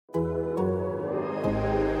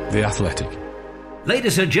The Athletic.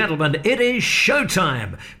 Ladies and gentlemen, it is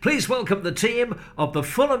showtime. Please welcome the team of the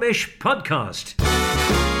Fulhamish podcast.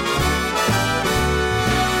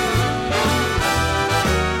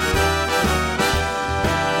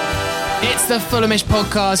 It's the Fulhamish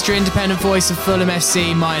podcast, your independent voice of Fulham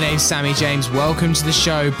FC. My name's Sammy James. Welcome to the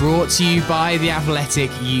show, brought to you by The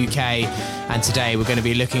Athletic UK. And today we're going to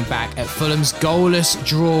be looking back at Fulham's goalless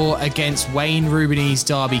draw against Wayne Rooney's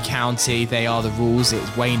Derby County. They are the rules.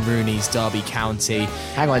 It's Wayne Rooney's Derby County.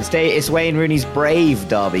 Hang on, it's Wayne Rooney's brave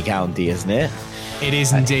Derby County, isn't it? It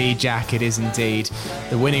is indeed, Jack. It is indeed.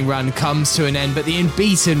 The winning run comes to an end, but the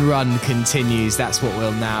unbeaten run continues. That's what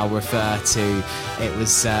we'll now refer to. It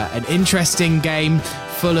was an interesting game.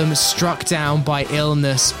 Fulham struck down by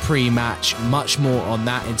illness pre-match. Much more on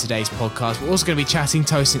that in today's podcast. We're also going to be chatting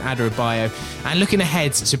Tosin Adarabioyo and looking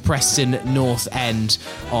ahead to Preston North End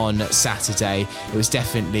on Saturday. It was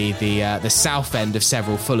definitely the south end of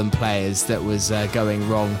several Fulham players that was going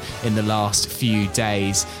wrong in the last few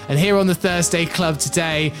days. And here on the Thursday Club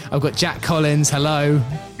today, I've got Jack Collins. Hello.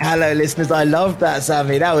 Hello, listeners. I loved that,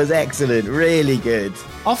 Sammy. That was excellent. Really good.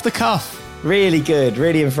 Off the cuff. Really good.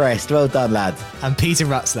 Really impressed. Well done, lad. And Peter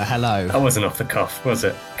Rutzler, hello. That wasn't off the cuff, was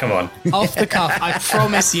it? Come on. Off the cuff. I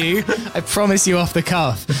promise you off the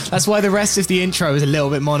cuff. That's why the rest of the intro was a little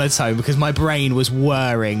bit monotone, because my brain was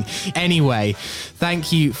whirring. Anyway,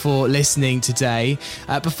 thank you for listening today.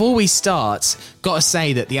 Before we start, got to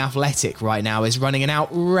say that The Athletic right now is running an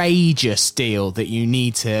outrageous deal that you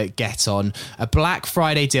need to get on. A Black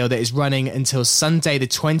Friday deal that is running until Sunday, the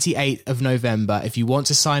 28th of November. If you want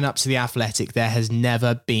to sign up to The Athletic, there has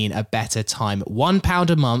never been a better time. £1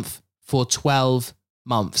 a month for 12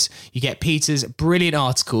 months. You get Peter's brilliant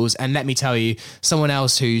articles, and let me tell you, someone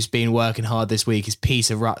else who's been working hard this week is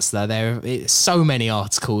Peter Rutzler. There are so many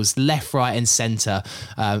articles, left, right and centre,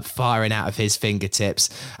 firing out of his fingertips.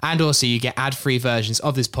 And also you get ad-free versions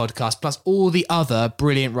of this podcast, plus all the other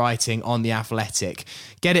brilliant writing on The Athletic.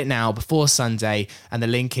 Get it now before Sunday, and the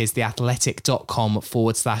link is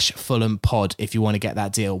theathletic.com/Fulham pod if you want to get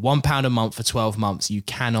that deal. £1 a month for 12 months. You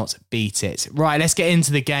cannot beat it. Right, let's get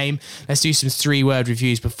into the game. Let's do some 3-word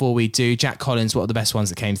reviews before we do. Jack Collins, what are the best ones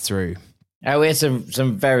that came through? We had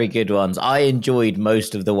some very good ones. I enjoyed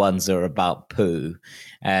most of the ones that were about poo,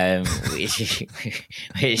 which,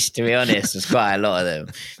 to be honest, was quite a lot of them.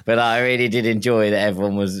 But I really did enjoy that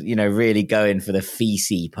everyone was, really going for the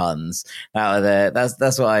feces puns.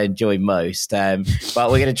 That's what I enjoyed most. But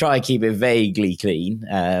we're going to try and keep it vaguely clean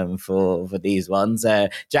for these ones.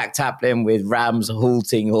 Jack Taplin with Rams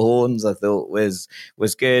halting horns, I thought was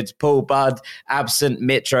good. Paul Budd, absent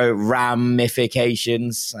Mitro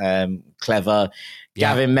ramifications. Clever.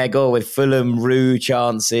 Yeah. Gavin Meggle with Fulham Rue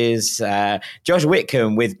chances. Josh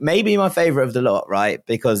Whitcomb with maybe my favourite of the lot, right?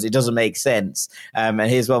 Because it doesn't make sense. And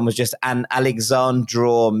his one was just an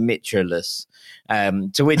Alexandro Mitroglou.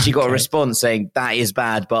 To which he got a response saying, that is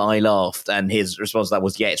bad, but I laughed. And his response to that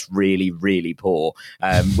was, yeah, it's really, really poor,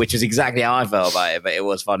 which is exactly how I felt about it, but it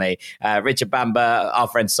was funny. Richard Bamber, our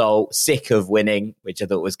friend Sol, sick of winning, which I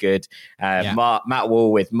thought was good. Matt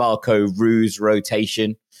Wall with Marco Rue's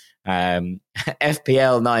rotation.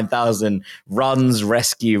 FPL 9000 runs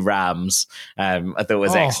rescue Rams. I thought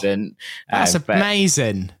was excellent. That's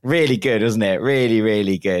amazing. Really good, wasn't it? Really,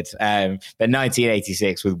 really good. But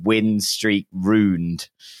 1986 with win streak Roon'd.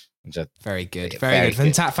 Very good. Very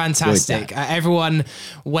good. Fantastic. Everyone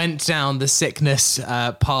went down the sickness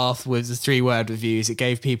path with the 3-word reviews. It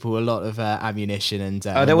gave people a lot of ammunition. And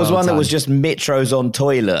there was one that was just Mitro's on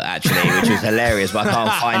toilet, actually, which was hilarious, but I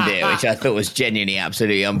can't find it, which I thought was genuinely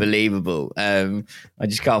absolutely unbelievable. I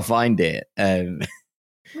just can't find it.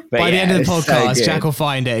 By the end of the podcast, so Jack will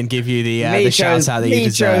find it and give you the shout out that you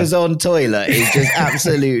deserve. Mitro's on toilet is just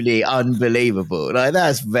absolutely unbelievable. Like,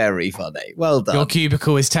 that's very funny. Well done. Your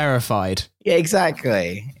cubicle is terrified. Yeah,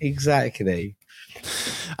 exactly.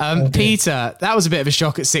 Peter, that was a bit of a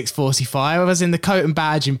shock at 6:45. I was in the coat and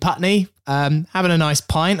badge in Putney, having a nice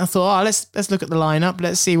pint. I thought, let's look at the lineup.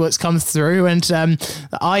 Let's see what's come through. And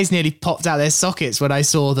the eyes nearly popped out their sockets when I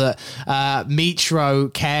saw that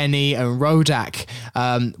Mitro, Kearney and Rodak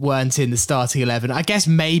weren't in the starting 11. I guess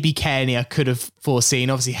maybe Kearney I could have foreseen.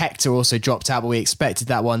 Obviously, Hector also dropped out, but we expected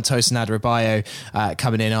that one. Tosin Adarabioyo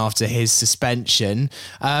coming in after his suspension.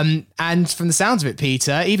 And from the sounds of it,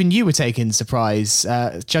 Peter, even you were taken surprise,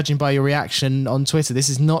 judging by your reaction on Twitter. This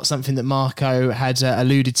is not something that Marco had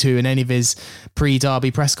alluded to in any of his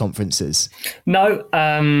pre-derby press conferences. No,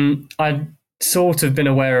 I'd sort of been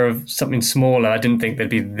aware of something smaller. I didn't think there'd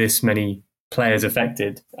be this many players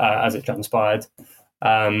affected as it transpired.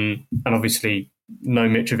 And obviously, no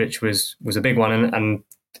Mitrovic was a big one. And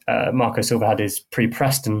Marco Silva had his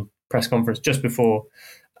pre-Preston press conference just before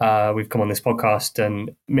we've come on this podcast,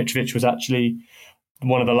 and Mitrovic was actually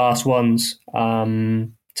one of the last ones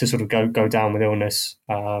to sort of go down with illness.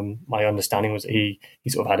 My understanding was that he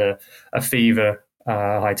sort of had a fever,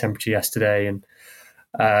 high temperature yesterday, and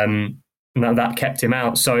that kept him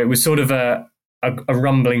out. So it was sort of a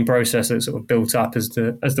rumbling process that sort of built up as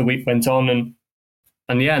the week went on,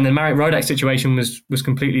 and then Marek Rodak's situation was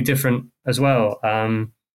completely different as well.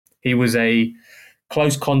 He was a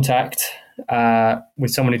close contact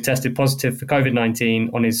with someone who tested positive for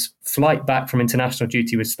COVID-19 on his flight back from international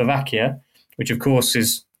duty with Slovakia, which of course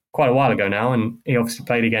is quite a while ago now, and he obviously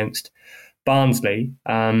played against Barnsley.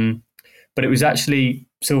 But it was actually,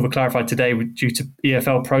 Silva clarified today, due to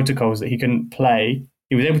EFL protocols that he couldn't play.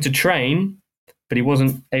 He was able to train, but he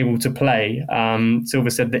wasn't able to play.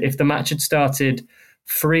 Silva said that if the match had started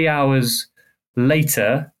 3 hours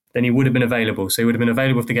later, then he would have been available. So he would have been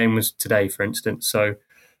available if the game was today, for instance. So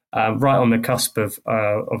right on the cusp of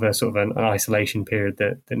a sort of an isolation period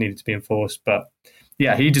that needed to be enforced. But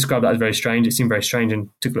yeah, he described that as very strange. It seemed very strange and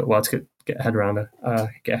took a little while to get a head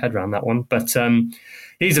around that one. But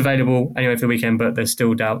he's available anyway for the weekend. But there's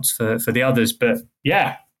still doubts for the others. But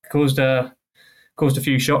yeah, caused a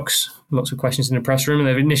few shocks, lots of questions in the press room. And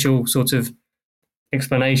the initial sort of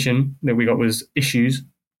explanation that we got was issues,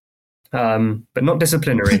 but not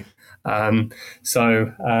disciplinary.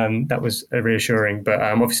 So that was reassuring. But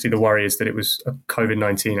obviously the worry is that it was a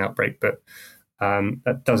COVID-19 outbreak, but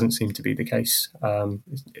that doesn't seem to be the case.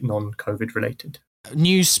 It's non-COVID related.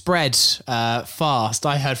 News spread fast.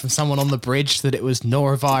 I heard from someone on the bridge that it was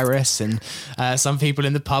norovirus, and some people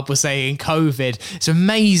in the pub were saying COVID. It's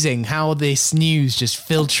amazing how this news just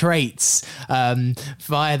filtrates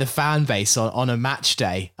via the fan base on a match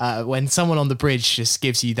day. When someone on the bridge just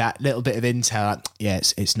gives you that little bit of intel, like, yeah,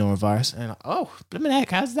 it's norovirus. And like, oh, blimmin'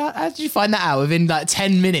 heck, how did you find that out? Within like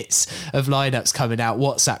 10 minutes of lineups coming out,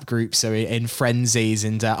 WhatsApp groups are in frenzies,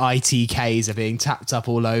 and ITKs are being tapped up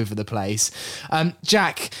all over the place.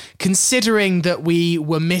 Jack, considering that we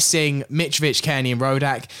were missing Mitrovic, Kearney and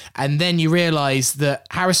Rodak, and then you realise that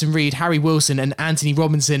Harrison Reed, Harry Wilson and Anthony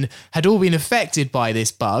Robinson had all been affected by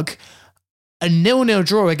this bug, a 0-0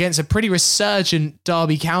 draw against a pretty resurgent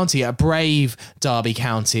Derby County, a brave Derby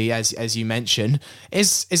County, as you mentioned,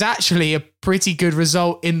 is actually a pretty good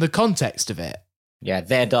result in the context of it. Yeah,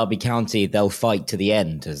 their Derby County, they'll fight to the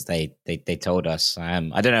end, as they told us. I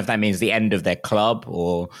don't know if that means the end of their club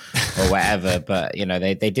or whatever, but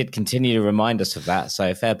they did continue to remind us of that.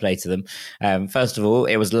 So fair play to them. First of all,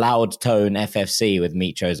 it was Loud Tone FFC with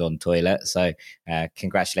Mitro's on toilet. So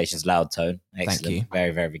congratulations, Loud Tone. Excellent. Thank you.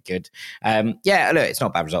 Very, very good. Yeah, look, it's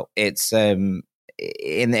not a bad result. It's in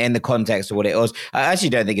the context of what it was. I actually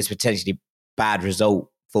don't think it's potentially bad result.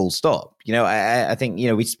 Full stop. I think,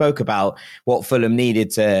 we spoke about what Fulham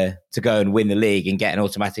needed to go and win the league and get an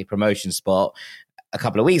automatic promotion spot a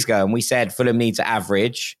couple of weeks ago. And we said Fulham need to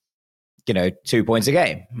average, 2 points a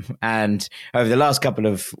game. And over the last couple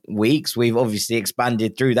of weeks, we've obviously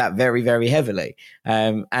expanded through that very, very heavily.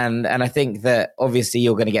 And I think that obviously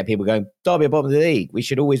you're going to get people going, Derby are bottom of the league. We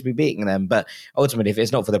should always be beating them. But ultimately, if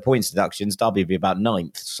it's not for the points deductions, Derby would be about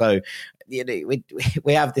 9th. So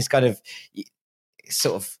we have this kind of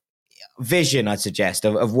sort of vision, I'd suggest,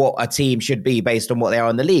 of what a team should be based on what they are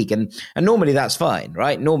in the league. And normally that's fine,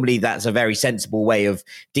 right? Normally that's a very sensible way of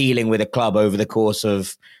dealing with a club over the course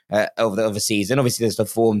of a season. Obviously there's the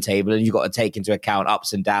form table and you've got to take into account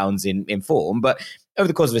ups and downs in form. But over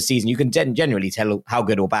the course of a season, you can generally tell how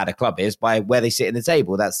good or bad a club is by where they sit in the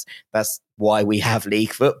table. That's why we have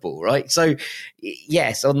league football, right? So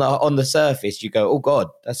yes, on the surface, you go, oh God,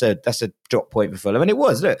 that's a drop point for Fulham. And it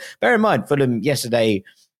was. Look, bear in mind, Fulham yesterday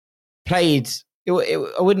played, I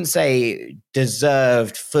wouldn't say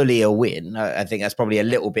deserved fully a win. I think that's probably a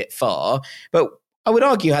little bit far, but I would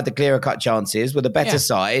argue had the clearer cut chances with a better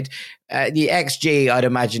side. The XG, I'd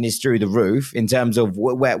imagine, is through the roof in terms of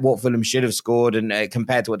what Fulham should have scored and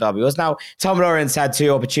compared to what Derby was. Now, Tom Lawrence had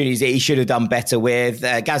 2 opportunities that he should have done better with.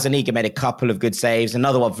 Gazaniga made a couple of good saves.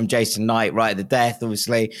 Another one from Jason Knight right at the death,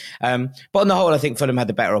 obviously. But on the whole, I think Fulham had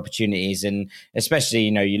the better opportunities. And especially,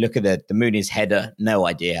 you look at the Mooney's header, no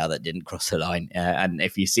idea how that didn't cross the line. And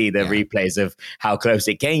if you see the replays of how close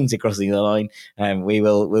it came to crossing the line, we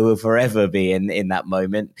will forever be in that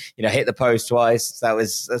moment. Hit the post twice.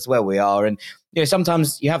 That's where we are. And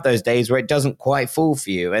sometimes you have those days where it doesn't quite fall for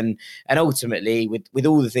you, and ultimately with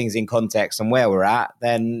all the things in context and where we're at,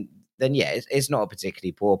 then yeah, it's not a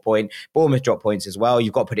particularly poor point. Bournemouth dropped points as well.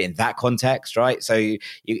 You've got to put it in that context, right? So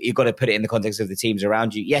you've got to put it in the context of the teams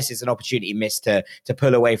around you. Yes, it's an opportunity missed to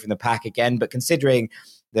pull away from the pack again, but considering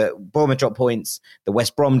The Bournemouth drop points, the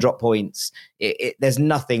West Brom drop points. There's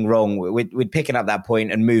nothing wrong with picking up that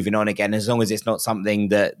point and moving on again, as long as it's not something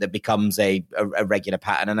that becomes a regular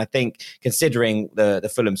pattern. And I think, considering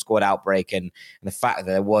the Fulham squad outbreak and the fact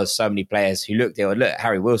that there was so many players who look,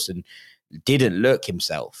 Harry Wilson didn't look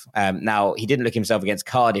himself. Now, he didn't look himself against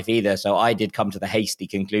Cardiff either, so I did come to the hasty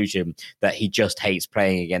conclusion that he just hates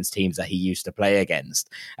playing against teams that he used to play against.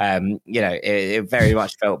 It very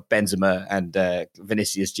much felt Benzema and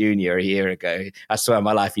Vinicius Jr. a year ago. I swear on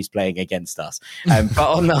my life he's playing against us. But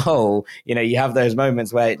on the whole, you have those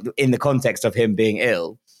moments where, in the context of him being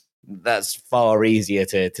ill, that's far easier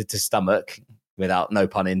to stomach, without no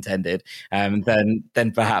pun intended, then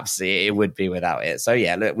perhaps it would be without it. So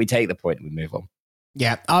yeah, look, we take the point and we move on.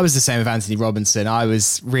 Yeah, I was the same with Anthony Robinson. I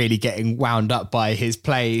was really getting wound up by his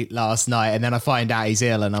play last night, and then I find out he's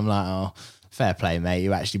ill and I'm like, oh, fair play, mate.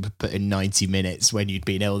 You actually put in 90 minutes when you'd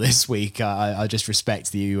been ill this week. I just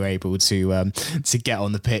respect that you were able to get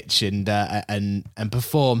on the pitch and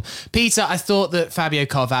perform. Peter, I thought that Fabio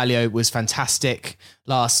Carvalho was fantastic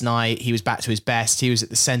last night. He was back to his best. He was at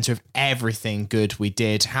the centre of everything good we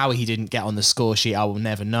did. How he didn't get on the score sheet, I will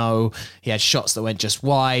never know. He had shots that went just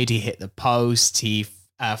wide. He hit the post. He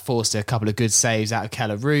forced a couple of good saves out of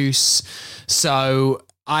Keller Roos. So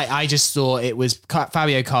I just thought it was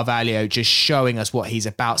Fabio Carvalho just showing us what he's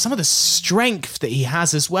about. Some of the strength that he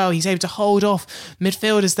has as well. He's able to hold off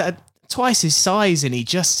midfielders that are twice his size, and he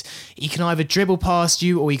can either dribble past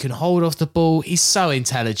you or he can hold off the ball. He's so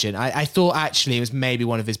intelligent. I thought actually it was maybe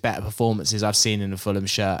one of his better performances I've seen in a Fulham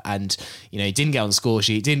shirt. And, he didn't get on the score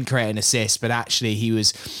sheet, didn't create an assist, but actually he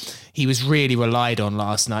was really relied on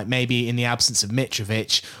last night. Maybe in the absence of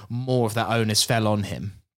Mitrovic, more of that onus fell on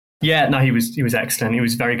him. Yeah, no, he was excellent. He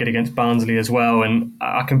was very good against Barnsley as well, and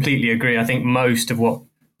I completely agree. I think most of what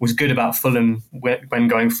was good about Fulham when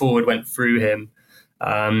going forward went through him.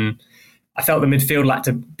 I felt the midfield lacked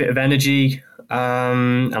a bit of energy,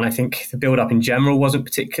 and I think the build-up in general wasn't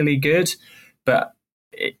particularly good. But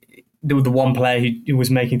the one player who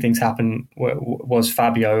was making things happen was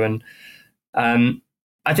Fabio, and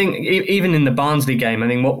I think even in the Barnsley game, I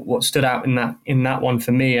think what stood out in that one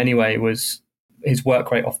for me anyway was his work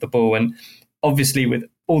rate off the ball. And obviously with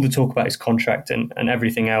all the talk about his contract and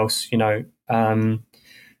everything else,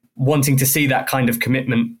 wanting to see that kind of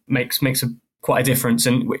commitment makes quite a difference.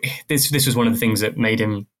 And this was one of the things that made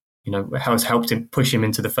him, has helped him push him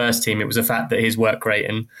into the first team. It was the fact that his work rate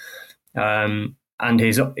and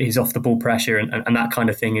his off the ball pressure and that kind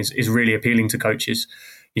of thing is really appealing to coaches.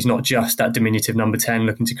 He's not just that diminutive number 10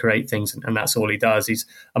 looking to create things, and that's all he does. He's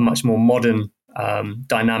a much more modern,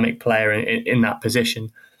 dynamic player in that position.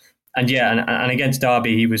 And and against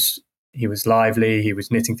Derby, he was lively. He was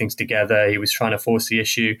knitting things together. He was trying to force the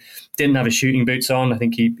issue. Didn't have his shooting boots on. I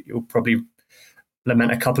think he'll probably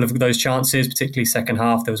lament a couple of those chances, particularly second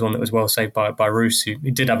half. There was one that was well saved by Roos, who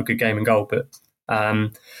did have a good game and goal, but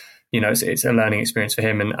it's a learning experience for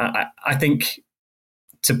him. And I think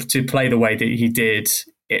to play the way that he did,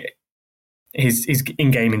 his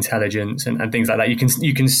in-game intelligence and things like that,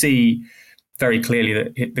 you can see very clearly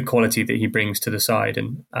that the quality that he brings to the side.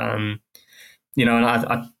 And and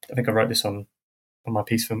I think I wrote this on my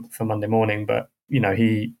piece for Monday morning, but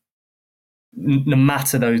he, no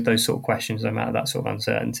matter those sort of questions, no matter that sort of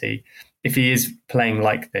uncertainty, if he is playing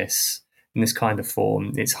like this in this kind of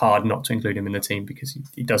form, it's hard not to include him in the team, because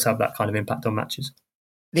he does have that kind of impact on matches.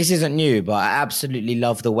 This isn't new, but I absolutely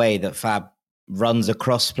love the way that Fab runs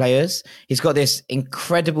across players. He's got this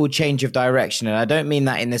incredible change of direction, and I don't mean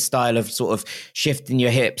that in the style of sort of shifting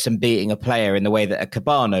your hips and beating a player in the way that a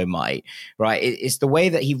Cabano might, right? It's the way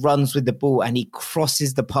that he runs with the ball and he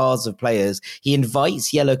crosses the paths of players. He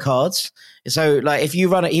invites yellow cards. So like if he's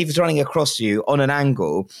running across you on an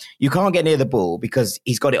angle, you can't get near the ball because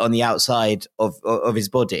he's got it on the outside of his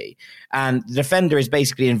body, and the defender is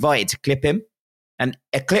basically invited to clip him. And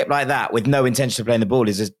a clip like that with no intention of playing the ball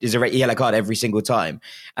is a yellow card every single time.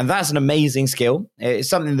 And that's an amazing skill. It's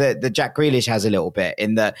something that Jack Grealish has a little bit,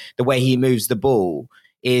 in the way he moves the ball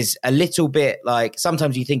is a little bit like,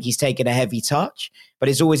 sometimes you think he's taking a heavy touch, but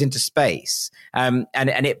it's always into space. And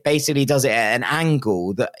it basically does it at an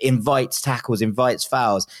angle that invites tackles, invites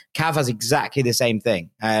fouls. Cav has exactly the same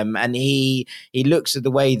thing. And he looks at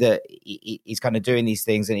the way that he's kind of doing these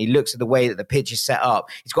things, and he looks at the way that the pitch is set up.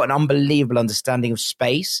 He's got an unbelievable understanding of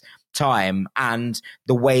space, time, and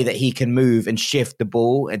the way that he can move and shift the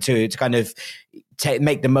ball and to kind of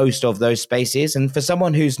make the most of those spaces. And for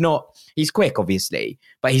someone who's not, he's quick, obviously,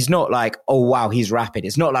 but he's not like, oh, wow, he's rapid.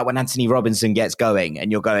 It's not like when Anthony Robinson gets going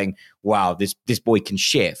and you're going, wow, this boy can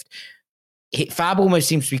shift. Fab almost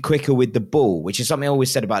seems to be quicker with the ball, which is something I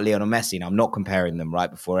always said about Lionel Messi. And I'm not comparing them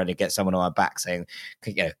right before I get someone on my back saying,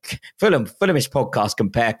 Fulhamish podcast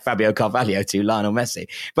compare Fabio Carvalho to Lionel Messi.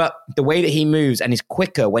 But the way that he moves and is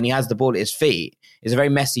quicker when he has the ball at his feet is a very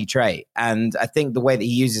Messi trait. And I think the way that he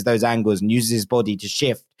uses those angles and uses his body to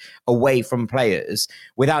shift away from players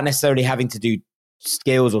without necessarily having to do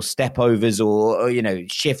skills or step overs or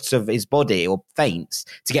shifts of his body or feints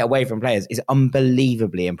to get away from players is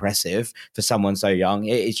unbelievably impressive for someone so young.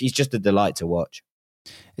 He's just a delight to watch.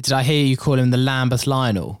 Did I hear you call him the Lambeth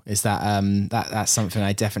Lionel? Is that that's something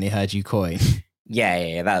I definitely heard you coin?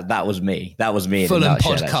 Yeah, that was me. That was me. Fulham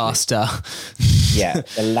podcaster. Yeah,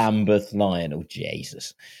 the Lambeth Lionel.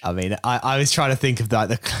 Jesus. I mean, I was trying to think of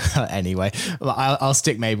that. Anyway, I'll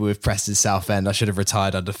stick maybe with Preston Southend. I should have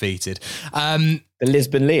retired undefeated. The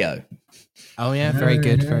Lisbon Leo. Oh yeah, very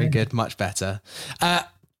good, very good. Much better.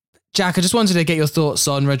 Jack, I just wanted to get your thoughts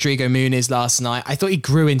on Rodrigo Muniz last night. I thought he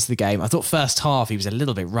grew into the game. I thought first half he was a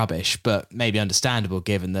little bit rubbish, but maybe understandable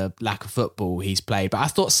given the lack of football he's played. But I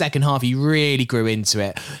thought second half he really grew into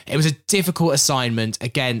it. It was a difficult assignment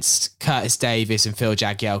against Curtis Davies and Phil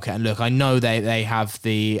Jagielka. And look, I know they have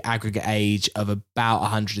the aggregate age of about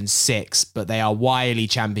 106, but they are wily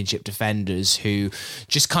championship defenders who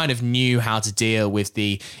just kind of knew how to deal with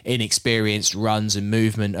the inexperienced runs and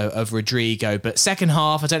movement of Rodrigo. But second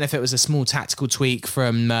half, I don't know if it was a small tactical tweak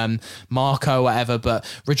from Marco or whatever, but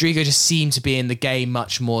Rodrigo just seemed to be in the game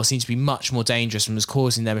much more, seemed to be much more dangerous and was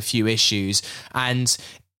causing them a few issues. And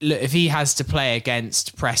look, if he has to play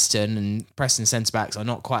against Preston, and Preston centre-backs are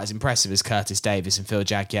not quite as impressive as Curtis Davies and Phil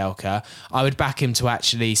Jagielka, I would back him to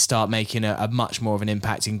actually start making a much more of an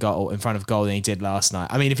impact in front of goal than he did last night.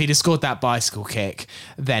 I mean, if he'd have scored that bicycle kick,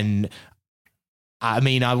 then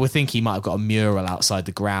I would think he might have got a mural outside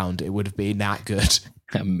the ground. It would have been that good.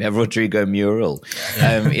 Rodrigo mural.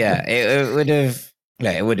 It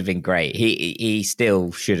would have been great. He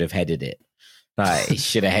still should have headed it. Right, he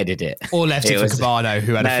should have headed it, or left it for Cabano,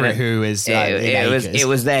 who had it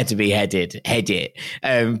was there to be headed. Head it.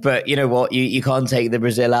 But you know what? You can't take the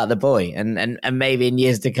Brazil out of the boy, and maybe in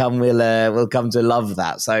years to come we'll come to love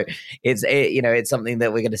that. So it's something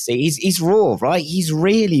that we're going to see. He's raw, right? He's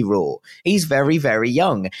really raw. He's very, very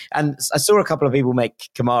young, and I saw a couple of people make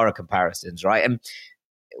Kamara comparisons, right? And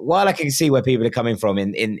while I can see where people are coming from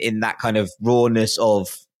in that kind of rawness of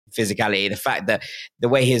physicality, the fact that the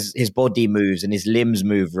way his body moves and his limbs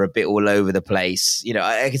move are a bit all over the place,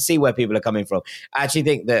 I can see where people are coming from. I actually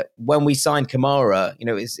think that when we signed Kamara,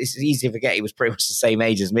 it's easy to forget he was pretty much the same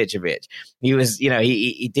age as Mitrovic. He was,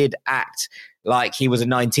 he did act like he was a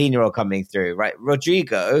 19-year-old coming through, right?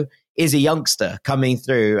 Rodrigo is a youngster coming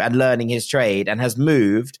through and learning his trade and has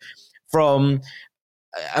moved from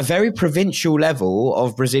a very provincial level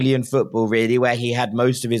of Brazilian football, really, where he had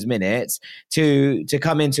most of his minutes, to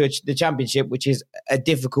come into the championship, which is a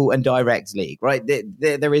difficult and direct league, right?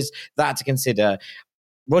 There is that to consider.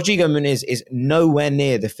 Rodrigo Muniz is nowhere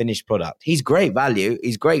near the finished product. He's great value.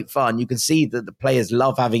 He's great fun. You can see that the players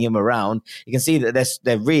love having him around. You can see that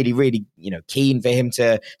they're really, really, keen for him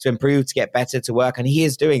to improve, to get better, to work, and he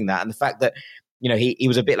is doing that. And the fact that he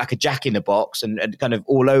was a bit like a jack in the box and kind of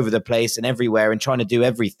all over the place and everywhere and trying to do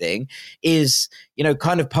everything is,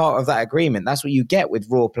 kind of part of that agreement. That's what you get with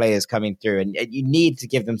raw players coming through, and you need to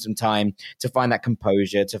give them some time to find that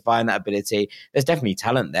composure, to find that ability. There's definitely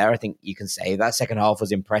talent there. I think you can say that second half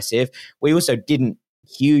was impressive. We also didn't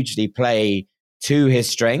hugely play to his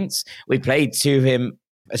strengths. We played to him,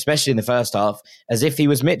 especially in the first half, as if he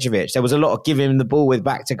was Mitrovic. There was a lot of giving him the ball with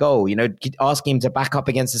back to goal, asking him to back up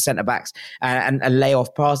against the centre-backs and lay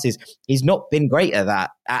off passes. He's not been great at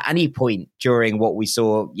that at any point during what we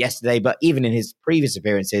saw yesterday, but even in his previous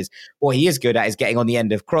appearances, what he is good at is getting on the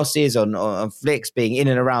end of crosses, on flicks, being in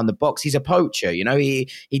and around the box. He's a poacher,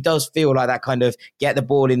 he does feel like that kind of get the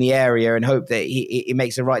ball in the area and hope that he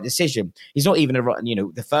makes the right decision. He's not even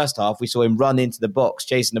the first half, we saw him run into the box,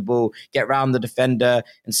 chasing the ball, get round the defender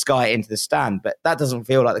and sky it into the stand. But that doesn't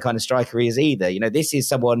feel like the kind of striker he is either. This is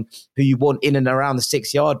someone who you want in and around the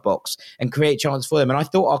 6-yard box and create chance for them. And I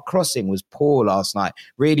thought our crossing was poor last night.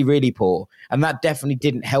 Really, really poor. And that definitely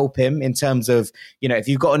didn't help him in terms of, if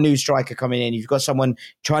you've got a new striker coming in, you've got someone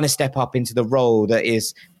trying to step up into the role that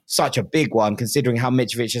is such a big one, considering how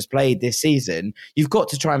Mitrovic has played this season, you've got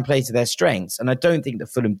to try and play to their strengths. And I don't think that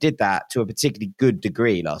Fulham did that to a particularly good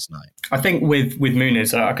degree last night. I think with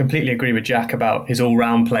Muniz, I completely agree with Jack about his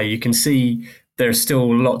all-round play. You can see there's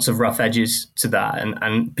still lots of rough edges to that,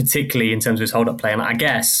 and particularly in terms of his hold-up play. And I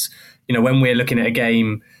guess, when we're looking at a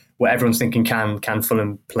game where everyone's thinking, can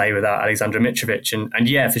Fulham play without Alexander Mitrovic? And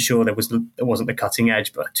yeah, for sure, there wasn't the cutting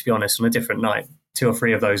edge, but to be honest, on a different night, 2 or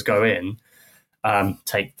 3 of those go in.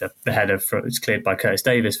 Take the header it's cleared by Curtis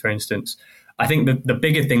Davis, for instance. I think the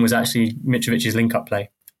bigger thing was actually Mitrovic's link-up play.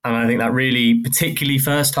 And I think that really, particularly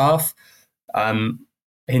first half,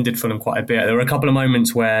 hindered Fulham quite a bit. There were a couple of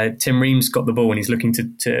moments where Tim Reams got the ball and he's looking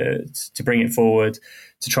to bring it forward,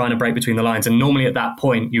 to try and break between the lines. And normally at that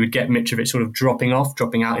point, you would get Mitrovic sort of dropping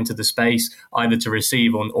out into the space, either to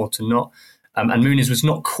receive or to not. And Muniz was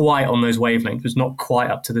not quite on those wavelengths, was not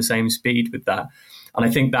quite up to the same speed with that. And I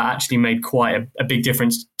think that actually made quite a big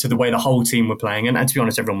difference to the way the whole team were playing. And to be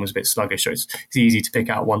honest, everyone was a bit sluggish, so it's easy to pick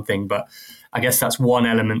out one thing. But I guess that's one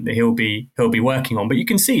element that he'll be working on. But you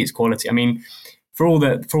can see his quality. I mean, for all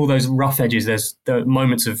those rough edges, there's the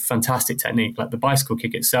moments of fantastic technique. Like the bicycle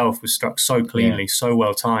kick itself was struck so cleanly, so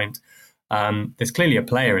well timed. There's clearly a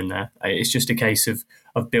player in there. It's just a case of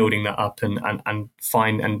building that up and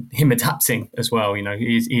him adapting as well. You know,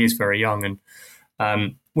 he is very young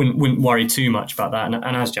and wouldn't worry too much about that.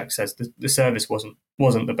 And as Jack says, the service wasn't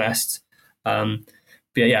the best.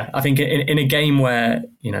 But yeah, I think in a game where,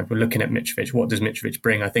 you know, we're looking at Mitrovic, what does Mitrovic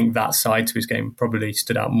bring? I think that side to his game probably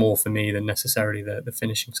stood out more for me than necessarily the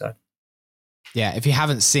finishing side. Yeah, if you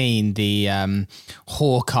haven't seen the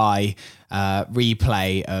Hawkeye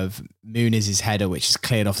replay of Muniz's header, which is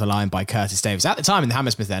cleared off the line by Curtis Davis, at the time in the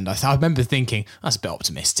Hammersmith end, I remember thinking, that's a bit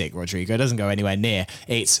optimistic, Rodrigo. It doesn't go anywhere near.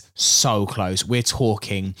 It's so close. We're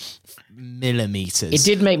talking millimetres. It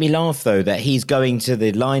did make me laugh, though, that he's going to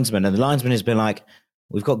the linesman, and the linesman has been like,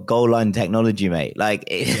 we've got goal line technology, mate. And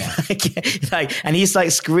he's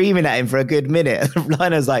like screaming at him for a good minute. The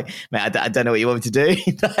liner's like, mate, I don't know what you want me to do.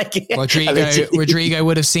 Rodrigo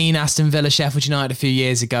would have seen Aston Villa, Sheffield United a few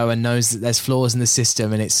years ago and knows that there's flaws in the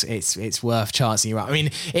system and it's worth chancing you out. I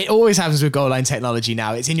mean, it always happens with goal line technology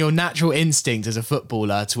now. It's in your natural instinct as a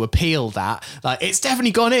footballer to appeal that. Like, it's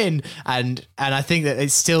definitely gone in. And I think that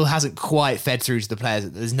it still hasn't quite fed through to the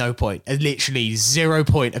players. There's no point. Literally 0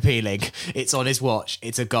 point appealing. It's on his watch.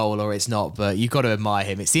 It's a goal or it's not, but you've got to admire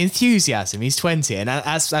him. It's the enthusiasm. He's 20, and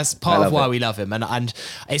that's part of why we love him. And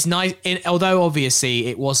it's nice. Although obviously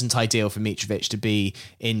it wasn't ideal for Mitrovic to be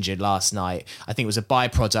injured last night, I think it was a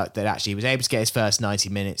byproduct that actually he was able to get his first 90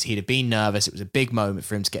 minutes. He'd have been nervous. It was a big moment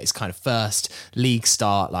for him to get his kind of first league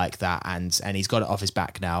start like that, and he's got it off his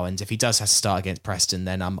back now. And if he does have to start against Preston,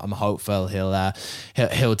 then I'm hopeful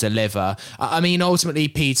he'll deliver. I mean, ultimately,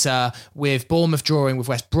 Peter, with Bournemouth drawing, with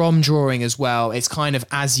West Brom drawing as well, it's kind of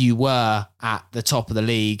as you were at the top of the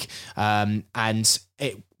league. And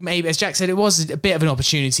it maybe, as Jack said, it was a bit of an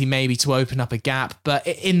opportunity maybe to open up a gap, but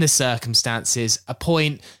in the circumstances, a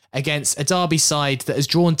point against a Derby side that has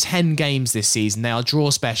drawn 10 games this season. They are draw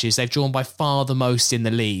specialists. They've drawn by far the most in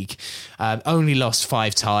the league. Only lost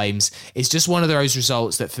 5 times. It's just one of those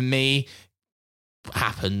results that for me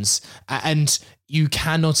happens. And you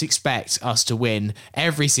cannot expect us to win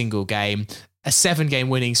every single game. A 7-game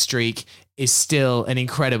winning streak is still an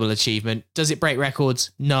incredible achievement. Does it break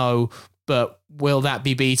records? No. But will that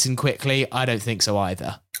be beaten quickly? I don't think so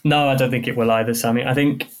either. No, I don't think it will either, Sammy. I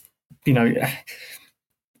think, you know,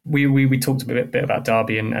 we talked a bit about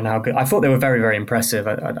Derby and how good. I thought they were very, very impressive.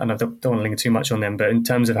 I don't want to linger too much on them, but in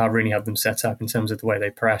terms of how Rooney had them set up, in terms of the way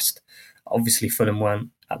they pressed, obviously Fulham weren't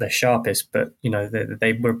at their sharpest, but, you know,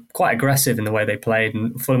 they were quite aggressive in the way they played,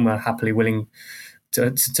 and Fulham were happily willing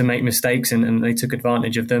to make mistakes, and they took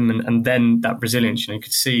advantage of them. And then that resilience, you know, you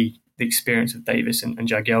could see the experience of Davis and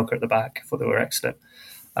Jagielka at the back. I thought they were excellent.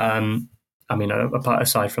 I mean,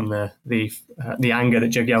 aside from the anger that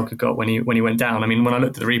Jagielka got when he went down. I mean, when I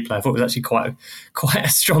looked at the replay, I thought it was actually quite a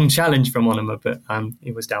strong challenge from Onuma, but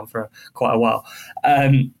he was down for quite a while.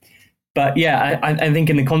 But yeah, I think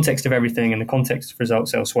in the context of everything, in the context of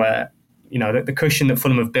results elsewhere, you know, the cushion that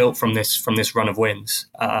Fulham have built from this run of wins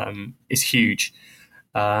is huge.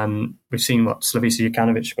 We've seen what Slavica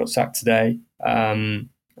Jokanovic got sacked today.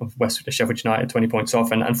 Of Sheffield United, 20 points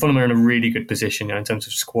off, and Fulham are in a really good position, you know, in terms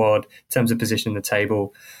of squad, in terms of position in the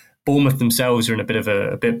table. Bournemouth themselves are in a bit of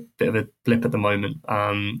a blip at the moment.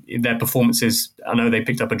 Their performances, I know they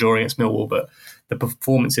picked up a draw against Millwall, but the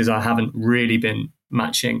performances haven't really been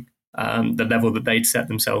matching the level that they'd set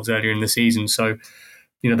themselves earlier in the season. So,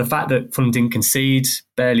 you know, the fact that Fulham didn't concede,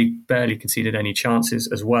 barely conceded any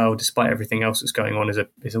chances as well, despite everything else that's going on,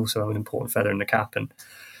 is also an important feather in the cap. And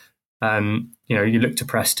you know, you look to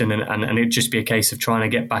Preston and it'd just be a case of trying to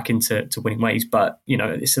get back into winning ways. But, you know,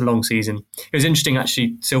 it's a long season. It was interesting,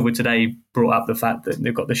 actually, Silver today brought up the fact that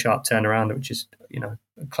they've got the sharp turnaround, which is, you know,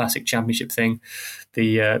 a classic Championship thing.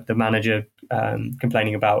 The manager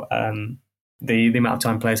complaining about the amount of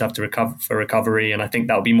time players have to recover for recovery. And I think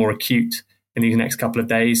that'll be more acute in these next couple of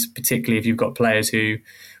days, particularly if you've got players who,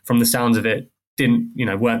 from the sounds of it,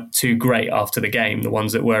 weren't too great after the game. The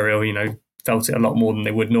ones that were ill, you know, felt it a lot more than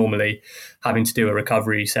they would normally, having to do a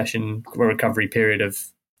recovery session or a recovery period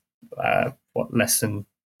of less than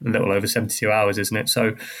a little over 72 hours, isn't it?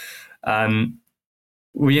 So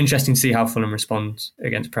will be interesting to see how Fulham responds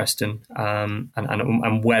against Preston,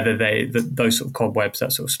 and whether those sort of cobwebs,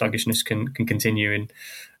 that sort of sluggishness can continue.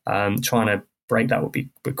 And trying to break that would be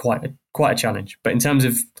quite a challenge. But in terms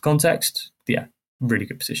of context, yeah, really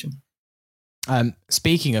good position.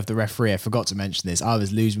 Speaking of the referee, I forgot to mention this. I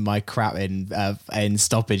was losing my crap in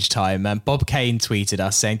stoppage time. Bob Kane tweeted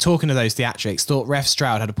us saying, talking to those theatrics, thought ref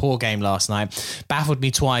Stroud had a poor game last night. Baffled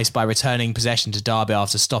me twice by returning possession to Derby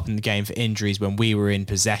after stopping the game for injuries when we were in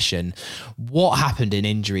possession. What happened in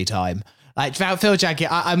injury time? Like Phil Jagielka,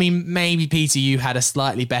 I mean, maybe Peter, you had a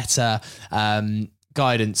slightly better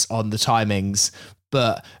guidance on the timings,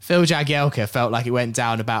 but Phil Jagielka felt like it went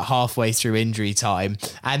down about halfway through injury time,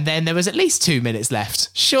 and then there was at least 2 minutes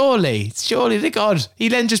left. Surely to God, he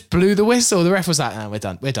then just blew the whistle. The ref was like,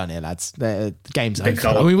 "We're done here, lads. The game's over."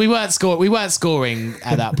 I mean, we weren't scoring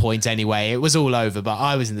at that point anyway. It was all over, but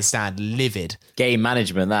I was in the stand livid. Game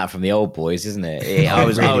management, that from the old boys, isn't it?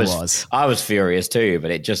 I was furious too,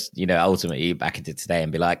 but it just, ultimately back into today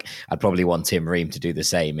and be like, I'd probably want Tim Ream to do the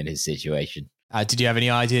same in his situation. Did you have any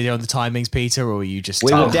idea on the timings, Peter, or were you just...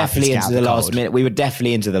 We were definitely into the last minute. We were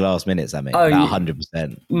definitely into the last minutes, I mean, about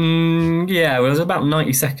 100%. Yeah, well, it was about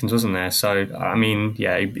 90 seconds, wasn't there? So, I mean,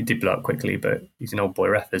 yeah, he did blow up quickly, but he's an old boy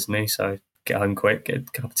ref, isn't he? So get home quick, get a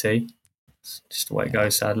cup of tea. It's just the way it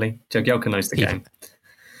goes, sadly. Jagielka knows the game.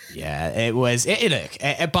 Yeah, it was...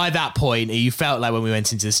 Look, by that point, you felt like when we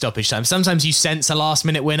went into the stoppage time, sometimes you sense a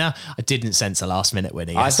last-minute winner. I didn't sense a last-minute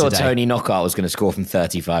winner yesterday. I thought Tony Knockaert was going to score from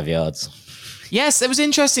 35 yards. Yes, it was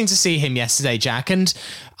interesting to see him yesterday, Jack. And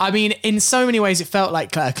I mean, in so many ways, it felt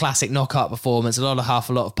like a classic Knockaert performance. A lot of half,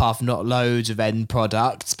 a lot of puff, not loads of end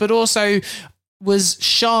products, but also was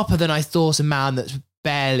sharper than I thought a man that's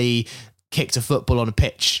barely kicked a football on a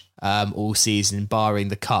pitch all season, barring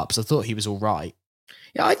the cups. I thought he was all right.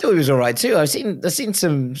 Yeah, I thought he was all right too. I've seen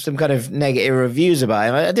some kind of negative reviews about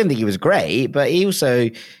him. I didn't think he was great, but he also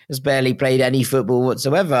has barely played any football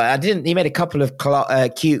whatsoever. He made a couple of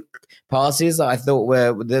cute passes that I thought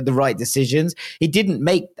were the right decisions. He didn't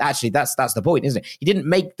make, actually, that's the point, isn't it? He didn't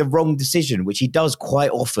make the wrong decision, which he does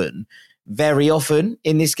quite often, very often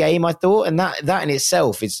in this game, I thought. And that in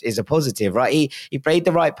itself is a positive, right? He played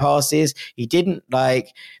the right passes. He didn't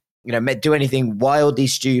do anything wildly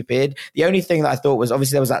stupid. The only thing that I thought was,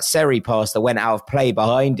 obviously there was that Seri pass that went out of play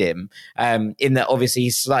behind him, in that obviously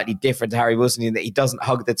he's slightly different to Harry Wilson in that he doesn't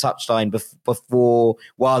hug the touchline before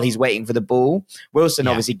while he's waiting for the ball. Wilson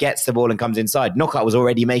obviously gets the ball and comes inside. Knockaert was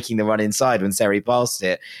already making the run inside when Seri passed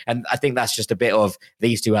it. And I think that's just a bit of,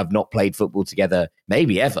 these two have not played football together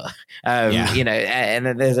maybe ever. And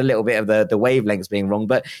then there's a little bit of the wavelengths being wrong.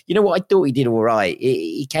 But you know what? I thought he did all right.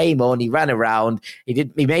 He came on, he ran around, he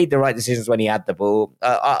made the right decisions when he had the ball.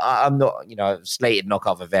 I'm not, I've slated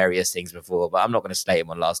Knockaert for various things before, but I'm not going to slate him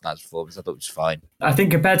on last night's performance. I thought it was fine. I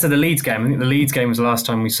think compared to the Leeds game, I think the Leeds game was the last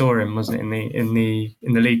time we saw him, wasn't it? In the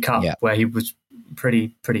League Cup, where he was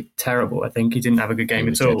pretty terrible. I think he didn't have a good game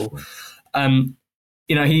at all. I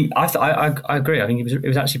agree. I think it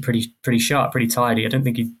was actually pretty sharp, pretty tidy. I don't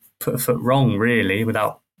think he put a foot wrong really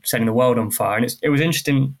without setting the world on fire. And it was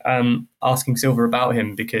interesting asking Silva about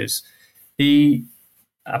him, because he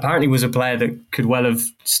apparently was a player that could well have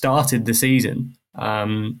started the season,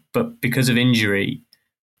 but because of injury,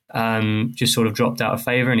 just sort of dropped out of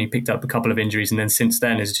favour, and he picked up a couple of injuries, and then since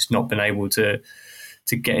then has just not been able to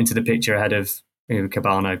get into the picture ahead of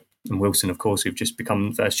Cabano and Wilson, of course, who've just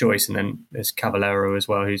become first choice, and then there's Cavallero as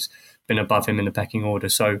well, who's been above him in the pecking order.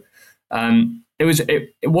 So I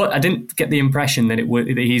didn't get the impression that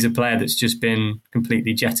that he's a player that's just been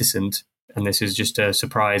completely jettisoned, and this is just a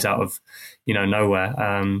surprise out of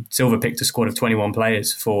nowhere. Silva picked a squad of 21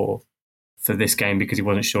 players for this game because he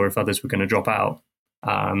wasn't sure if others were going to drop out.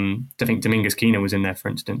 I think Dominguez Quina was in there, for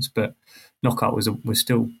instance, but Knockaert was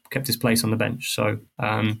still kept his place on the bench. So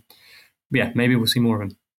maybe we'll see more of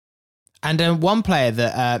him. And one player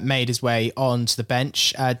that made his way onto the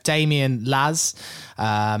bench, Damien Laz,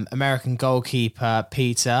 American goalkeeper.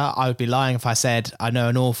 Peter, I would be lying if I said I know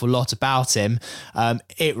an awful lot about him.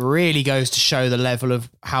 It really goes to show the level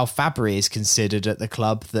of how Fabry is considered at the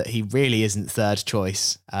club, that he really isn't third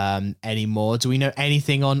choice anymore. Do we know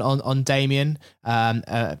anything on Damien?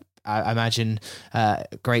 I imagine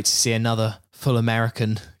great to see another full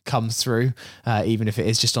American come through, even if it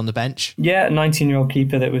is just on the bench. Yeah, 19-year-old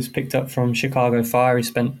keeper that was picked up from Chicago Fire. He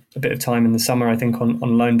spent a bit of time in the summer, I think, on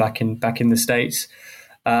loan back in the States.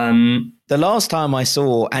 The last time I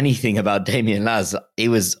saw anything about Damian Laz, he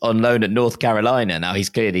was on loan at North Carolina. Now he's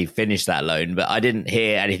clearly finished that loan, but I didn't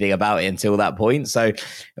hear anything about it until that point. So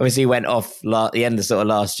obviously he went off the end of sort of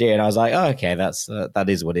last year, and I was like, oh, okay, that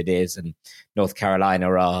is what it is. And North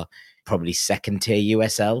Carolina are probably second tier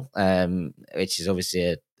USL, which is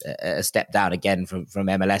obviously a step down again from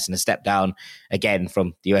MLS and a step down again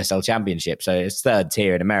from the USL Championship. So it's third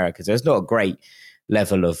tier in America. So it's not a great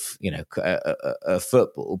level of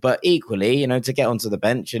football, but equally, to get onto the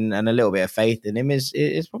bench and a little bit of faith in him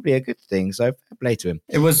is probably a good thing. So fair play to him.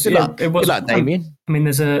 It was good luck, Damien. I mean,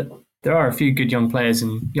 there are a few good young players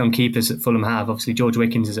and young keepers that Fulham have. Obviously, George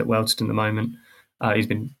Wickens is at Wealdstone at the moment. He's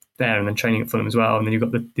been there and then training at Fulham as well. And then you've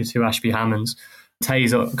got the two Ashby Hammonds.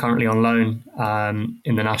 Tay's currently on loan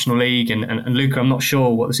in the National League, and Luca, I'm not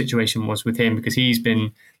sure what the situation was with him, because he's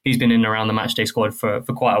been in and around the matchday squad for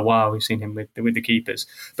quite a while. We've seen him with the keepers.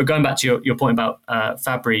 But going back to your point about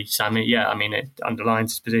Fabry, Sammy, yeah, I mean, it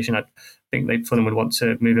underlines his position. I think Fulham would want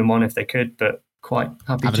to move him on if they could, but quite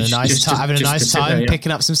happy having a nice time there,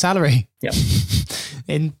 picking up some salary. Yeah.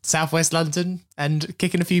 In southwest London and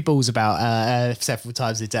kicking a few balls about several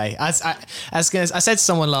times a day. As I said to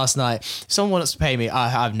someone last night, if someone wants to pay me, I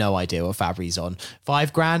have no idea what Fabry's on,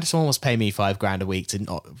 $5,000. Someone wants to pay me $5,000 a week to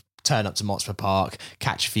not turn up to Motspur Park,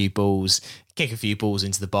 catch a few balls, kick a few balls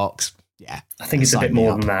into the box. Yeah, I think it's a bit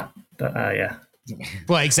more than that, but yeah.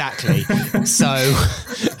 Well, exactly. So,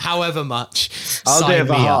 however much, I'll do it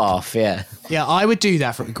for half. Yeah, I would do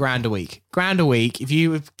that for £1,000 a week. £1,000 a week. If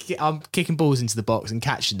you I'm kicking balls into the box and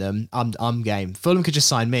catching them, I'm game. Fulham could just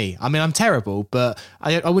sign me. I mean, I'm terrible, but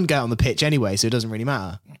I wouldn't go out on the pitch anyway, so it doesn't really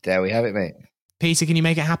matter. There we have it, mate. Peter, can you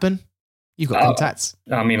make it happen? You've got contacts.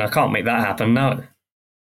 I mean, I can't make that happen. No.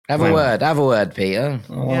 Have a word, Peter.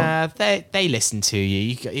 Yeah, they listen to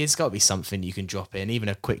you. It's got to be something you can drop in, even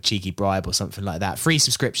a quick cheeky bribe or something like that. Free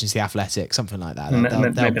subscriptions to The Athletic, something like that.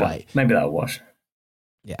 They'll bite. Maybe that'll wash.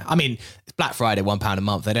 Yeah, I mean, it's Black Friday, £1 a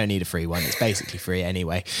month. They don't need a free one. It's basically free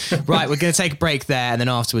anyway. Right, we're going to take a break there, and then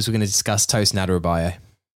afterwards we're going to discuss Tosin Adarabioyo.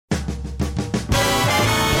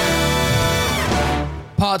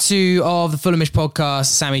 Part 2 of the Fulhamish podcast.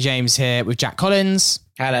 Sammy James here with Jack Collins.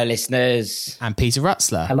 Hello, listeners. And Peter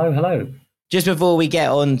Rutzler. Hello. Just before we get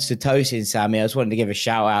on to Tosin, Sammy, I just wanted to give a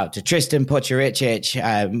shout out to Tristan Pochericic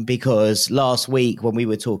because last week when we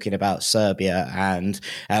were talking about Serbia and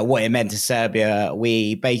what it meant to Serbia,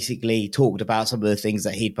 we basically talked about some of the things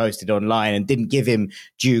that he'd posted online and didn't give him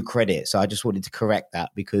due credit. So I just wanted to correct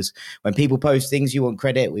that, because when people post things, you want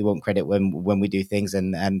credit. We want credit when we do things.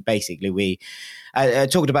 And basically we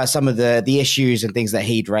talked about some of the issues and things that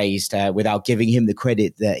he'd raised without giving him the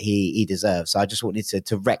credit that he deserves. So I just wanted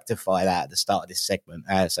to rectify that at the start of this segment.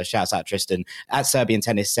 So shouts out Tristan at Serbian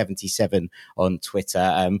Tennis 77 on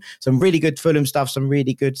Twitter. Some really good Fulham stuff, some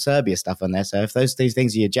really good Serbia stuff on there. So if those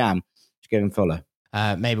things are your jam, just give him a follow.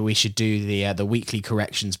 Maybe we should do the weekly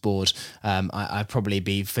corrections board. I'd probably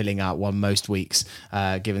be filling out one most weeks,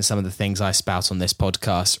 given some of the things I spout on this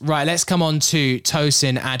podcast. Right, let's come on to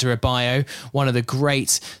Tosin Adarabioyo, one of the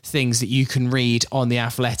great things that you can read on The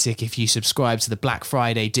Athletic if you subscribe to the Black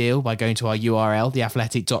Friday deal by going to our URL,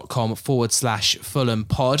 theathletic.com/Fulham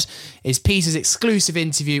pod, is Peter's exclusive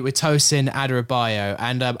interview with Tosin Adarabioyo.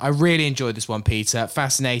 And I really enjoyed this one, Peter.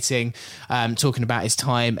 Fascinating, talking about his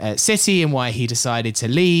time at City and why he decided to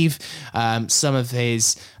leave, some of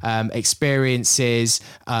his experiences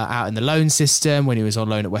out in the loan system when he was on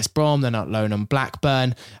loan at West Brom, then on loan on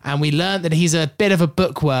Blackburn, and we learned that he's a bit of a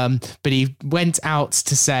bookworm, but he went out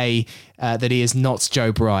to say that he is not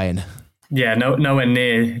Joe Bryan. Yeah, nowhere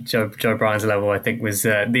near Joe Bryan's level, I think, was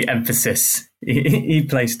the emphasis he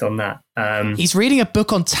placed on that. He's reading a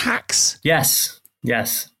book on tax. Yes.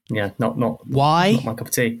 Yeah, not why? Not my cup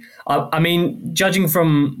of tea. I mean, judging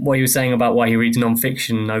from what he was saying about why he reads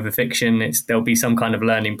non-fiction over fiction, there'll be some kind of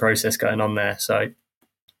learning process going on there. So,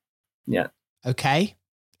 yeah. Okay,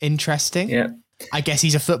 interesting. Yeah. I guess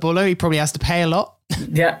he's a footballer. He probably has to pay a lot.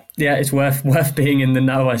 Yeah, it's worth being in the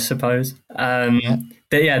know, I suppose. But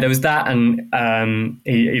yeah, there was that, and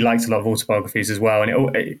he liked a lot of autobiographies as well.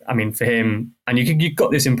 And I mean, for him, and you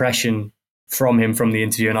got this impression from him from the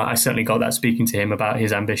interview, and I certainly got that speaking to him about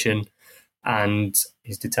his ambition and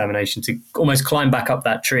his determination to almost climb back up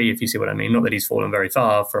that tree, if you see what I mean. Not that he's fallen very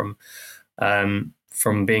far from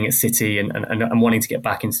being at City and wanting to get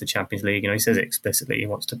back into the Champions League. You know, he says it explicitly. He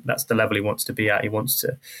wants to. That's the level he wants to be at. He wants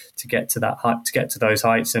to get to that height, to get to those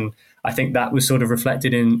heights. And I think that was sort of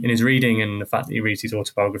reflected in his reading, and the fact that he reads his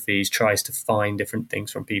autobiographies, tries to find different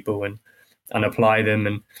things from people, and and apply them.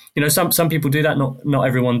 And some people do that, not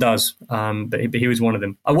everyone does, but he was one of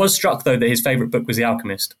them. I was struck though that his favourite book was The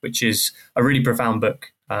Alchemist, which is a really profound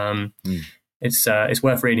book. It's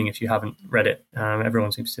worth reading if you haven't read it.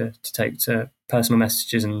 Everyone seems to take personal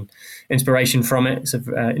messages and inspiration from it. It's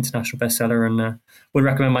an international bestseller, and would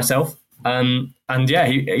recommend myself. And yeah,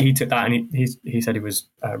 he took that, and he said he was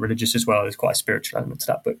religious as well. There's quite a spiritual element to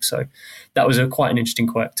that book, so that was quite an interesting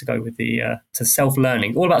quirk to go with to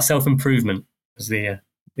self-learning, all about self-improvement as the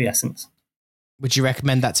essence. Would you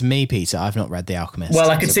recommend that to me, Peter? I've not read The Alchemist.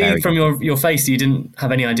 Well, I could see from your face that you didn't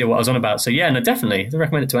have any idea what I was on about. So yeah, no, definitely, I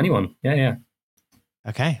recommend it to anyone. Yeah.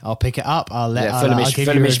 Okay, I'll pick it up. I'll give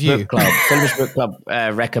you a review. Fulhamish Book Club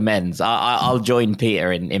recommends. I'll join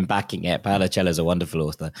Peter in backing it. Paolo Cello's a wonderful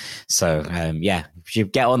author. So yeah, if you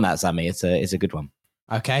get on that, Sammy, it's a good one.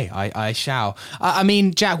 Okay, I shall. I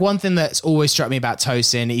mean, Jack, one thing that's always struck me about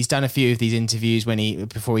Tosin, he's done a few of these interviews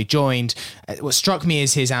before he joined. What struck me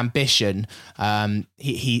is his ambition.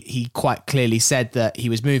 He quite clearly said that he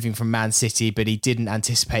was moving from Man City, but he didn't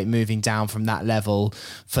anticipate moving down from that level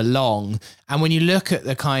for long. And when you look at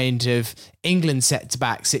the kind of England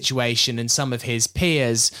set-back situation and some of his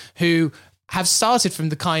peers who have started from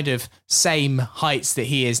the kind of same heights that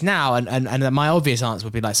he is now. And my obvious answer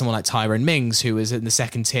would be like someone like Tyrone Mings, who was in the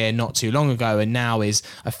second tier not too long ago and now is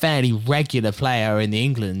a fairly regular player in the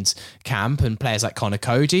England camp. And players like Connor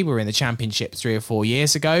Cody were in the Championship 3 or 4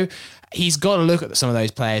 years ago. He's got to look at some of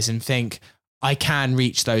those players and think, I can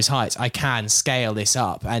reach those heights. I can scale this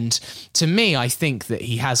up. And to me, I think that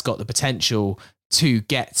he has got the potential to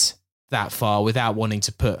get that far without wanting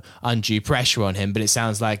to put undue pressure on him. But it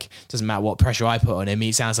sounds like it doesn't matter what pressure I put on him.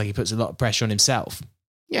 It sounds like he puts a lot of pressure on himself.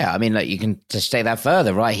 Yeah, I mean, like, you can just take that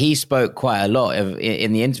further, right? He spoke quite a lot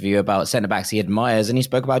in the interview about centre-backs he admires, and he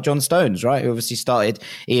spoke about John Stones, right? Who obviously started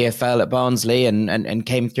EFL at Barnsley and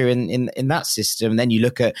came through in that system. And then you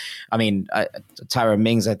look at, I mean, Tyrone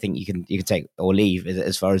Mings, I think you can take or leave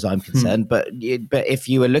as far as I'm concerned. But if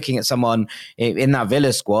you were looking at someone in that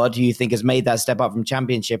Villa squad who you think has made that step up from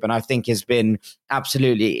Championship, and I think has been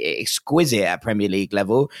absolutely exquisite at Premier League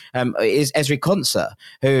level, is Ezri Konsa,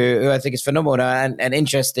 who I think is phenomenal and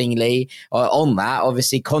interestingly, on that,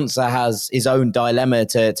 obviously, Konsa has his own dilemma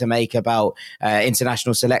to make about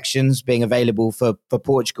international selections being available for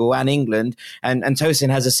Portugal and England. And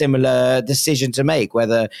Tosin has a similar decision to make,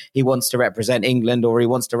 whether he wants to represent England or he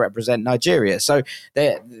wants to represent Nigeria. So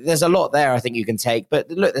there's a lot there I think you can take.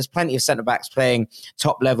 But look, there's plenty of centre-backs playing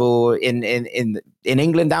top level in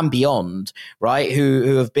England and beyond, right,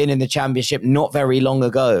 who have been in the Championship not very long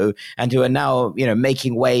ago and who are now,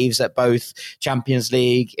 making waves at both Champions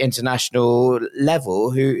League, international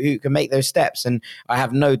level, who can make those steps. And I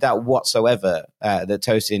have no doubt whatsoever that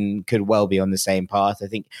Tosin could well be on the same path. I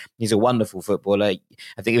think he's a wonderful footballer.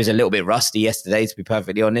 I think he was a little bit rusty yesterday, to be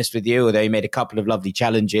perfectly honest with you, although he made a couple of lovely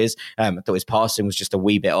challenges. I thought his passing was just a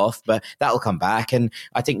wee bit off, but that'll come back. And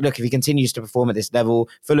I think, look, if he continues to perform at this level,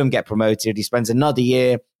 Fulham get promoted, he spends another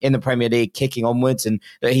year in the Premier League kicking onwards. And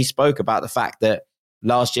he spoke about the fact that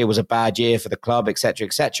last year was a bad year for the club, etc.,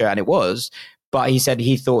 and it was. But he said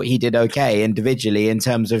he thought he did okay individually in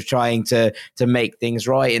terms of trying to make things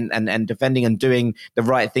right and defending and doing the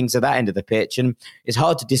right things at that end of the pitch. And it's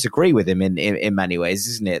hard to disagree with him in many ways,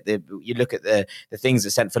 isn't it? You look at the things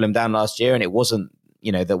that sent Fulham down last year, and it wasn't,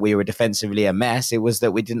 that we were defensively a mess. It was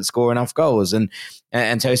that we didn't score enough goals. And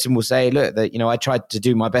Tosin will say, look, that, I tried to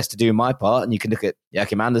do my best to do my part. And you can look at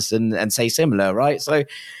Joachim Andersen and say similar, right? So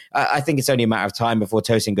I think it's only a matter of time before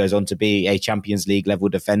Tosin goes on to be a Champions League level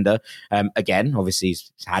defender. Again, obviously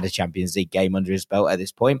he's had a Champions League game under his belt at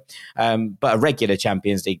this point, but a regular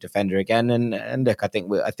Champions League defender again. And look, I think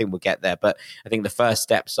we'll get there. But I think the first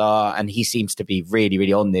steps are, and he seems to be really,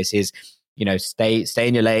 really on this, is, stay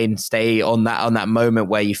in your lane, stay on that moment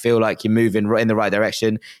where you feel like you're moving in the right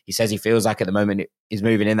direction. He says he feels like at the moment he's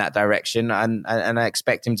moving in that direction, and I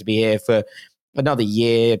expect him to be here for another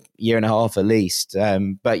year and a half at least.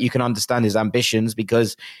 But you can understand his ambitions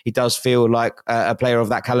because he does feel like a player of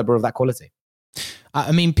that caliber, of that quality.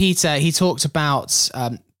 I mean, Peter, he talked about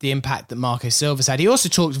the impact that Marco Silva's had. He also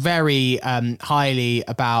talked very highly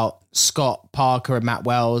about Scott Parker and Matt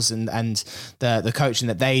Wells and the coaching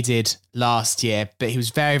that they did last year, but he was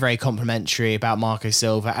very, very complimentary about Marco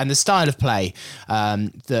Silva and the style of play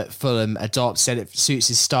that Fulham adopts, said it suits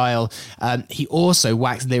his style. He also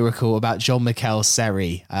waxed lyrical about Jean-Michel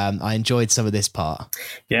Seri. I enjoyed some of this part.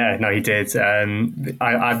 Yeah, no, he did.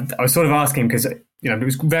 I was sort of asking because, it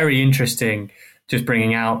was very interesting just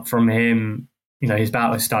bringing out from him, his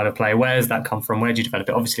battle style of play. Where does that come from? Where did you develop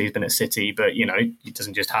it? Obviously, he's been at City, but, it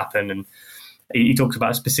doesn't just happen. And He talks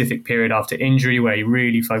about a specific period after injury where he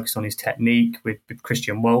really focused on his technique with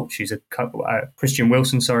Christian Walsh, Christian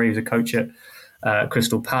Wilson, who's a coach at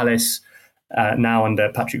Crystal Palace, now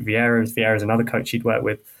under Patrick Vieira. Vieira's another coach he'd worked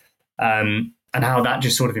with, and how that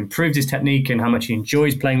just sort of improved his technique and how much he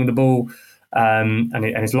enjoys playing with the ball, and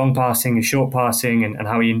his long passing, his short passing, and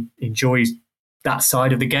how he enjoys that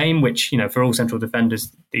side of the game, which, for all central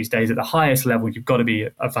defenders these days at the highest level, you've got to be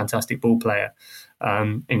a fantastic ball player.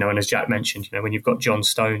 And as Jack mentioned, when you've got John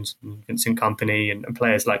Stones and Vincent Kompany and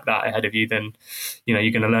players like that ahead of you, then, you're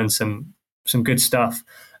going to learn some good stuff.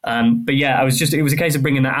 But yeah, it was a case of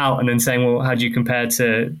bringing that out and then saying, well, how do you compare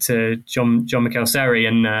to John Mikel Seri?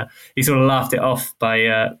 And he sort of laughed it off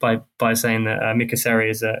by saying that Mikel Seri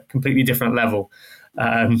is a completely different level.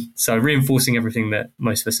 So reinforcing everything that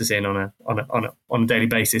most of us are seeing on a daily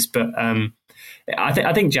basis. But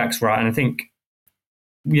I think Jack's right, and I think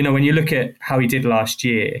when you look at how he did last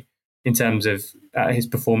year in terms of his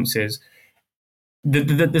performances,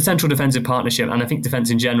 the central defensive partnership, and I think defence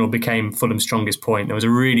in general, became Fulham's strongest point. There was a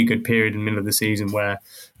really good period in the middle of the season where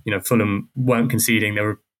Fulham weren't conceding; they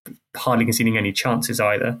were hardly conceding any chances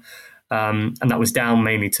either, and that was down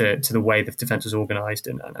mainly to the way the defence was organised,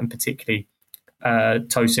 and particularly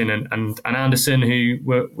Tosin and Anderson, who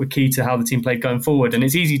were key to how the team played going forward. And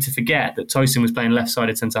it's easy to forget that Tosin was playing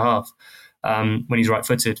left-sided centre-half when he's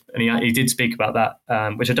right-footed. And he did speak about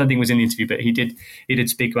that, which I don't think was in the interview, but he did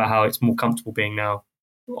speak about how it's more comfortable being now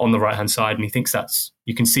on the right-hand side. And he thinks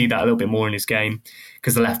you can see that a little bit more in his game,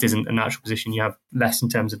 because the left isn't a natural position. You have less in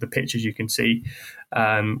terms of the pitches you can see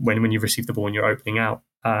when you receive the ball and you're opening out.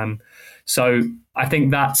 So I think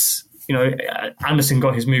that's, Anderson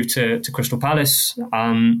got his move to Crystal Palace,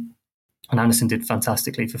 and Anderson did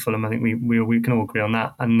fantastically for Fulham. I think we can all agree on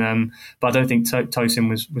that. And but I don't think Tosin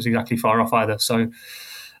was exactly far off either. So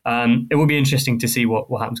it will be interesting to see what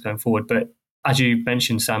happens going forward. But as you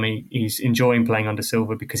mentioned, Sammy, he's enjoying playing under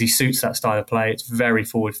Silva because he suits that style of play. It's very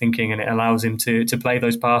forward thinking, and it allows him to play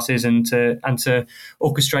those passes and to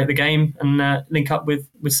orchestrate the game and link up with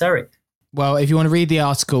Seri. Well, if you want to read the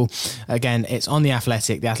article, again, it's on The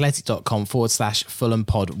Athletic, theathletic.com/Fulham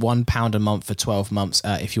pod, £1 a month for 12 months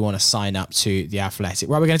if you want to sign up to The Athletic.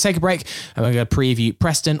 Right, we're going to take a break and we're going to preview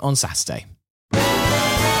Preston on Saturday.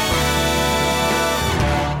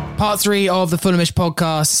 Part 3 of the Fulhamish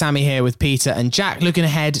podcast. Sammy here with Peter and Jack, looking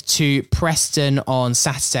ahead to Preston on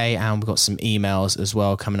Saturday, and we've got some emails as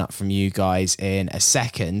well coming up from you guys in a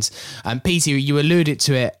second. Peter, you alluded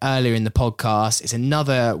to it earlier in the podcast. It's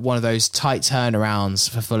another one of those tight turnarounds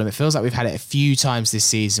for Fulham. It feels like we've had it a few times this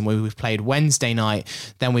season where we've played Wednesday night,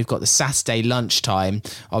 then we've got the Saturday lunchtime.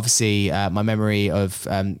 Obviously, my memory of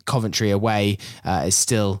Coventry away is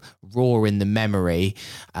still raw in the memory.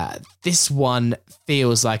 This one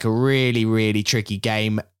feels like a really, really tricky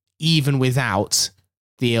game, even without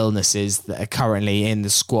the illnesses that are currently in the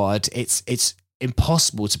squad. It's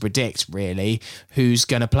impossible to predict really who's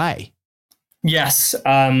going to play. Yes,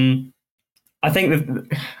 I think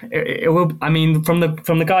that it will. I mean, from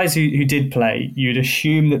the guys who did play, you'd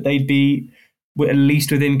assume that they'd be at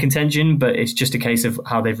least within contention, but it's just a case of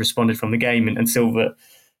how they've responded from the game. And Silva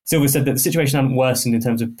said that the situation hadn't worsened in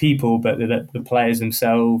terms of people, but that the players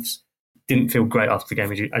themselves didn't feel great after the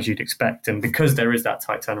game, as you'd expect. And because there is that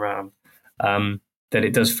tight turnaround, that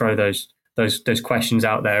it does throw those questions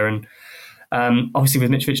out there. And obviously, with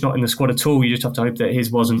Mitrovic not in the squad at all, you just have to hope that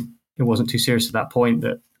it wasn't too serious at that point.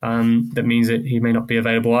 That means that he may not be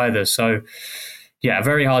available either. So, yeah,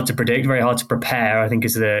 very hard to predict, very hard to prepare, I think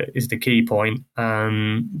is the key point.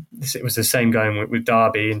 It was the same going with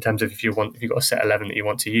Derby in terms of if you've got a set 11 that you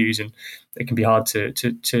want to use, and it can be hard to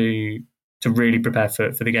really prepare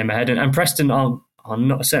for the game ahead. And Preston are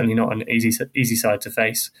certainly not an easy side to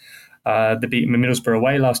face. They beat Middlesbrough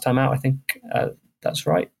away last time out, I think. That's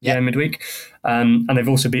right. Yeah, midweek. And they've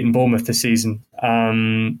also beaten Bournemouth this season.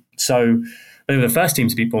 So they were the first team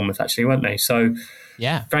to beat Bournemouth, actually, weren't they? So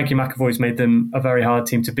yeah, Frankie McAvoy's made them a very hard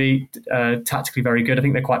team to beat. Tactically very good. I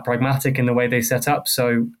think they're quite pragmatic in the way they set up.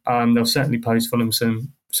 So they'll certainly pose Fulham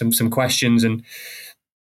some questions, and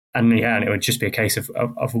it would just be a case of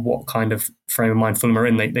what kind of frame of mind Fulham are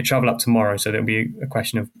in. They travel up tomorrow, so there'll be a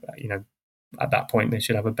question of, at that point they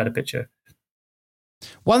should have a better picture.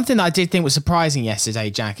 One thing that I did think was surprising yesterday,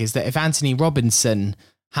 Jack, is that if Anthony Robinson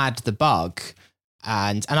had the bug,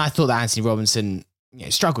 and I thought that Anthony Robinson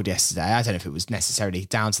struggled yesterday. I don't know if it was necessarily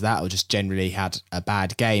down to that or just generally had a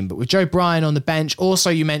bad game. But with Joe Bryan on the bench, also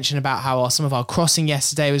you mentioned about how some of our crossing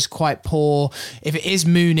yesterday was quite poor. If it is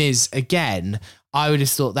Muniz again, I would have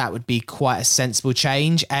thought that would be quite a sensible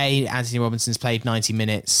change. Anthony Robinson's played 90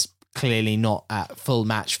 minutes clearly not at full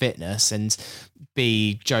match fitness, and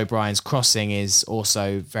B, Joe Bryan's crossing is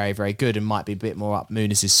also very, very good and might be a bit more up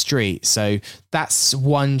Muniz' street. So that's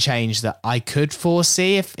one change that I could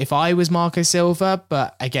foresee if I was Marco Silva.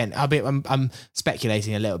 But again, I'm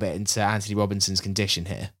speculating a little bit into Anthony Robinson's condition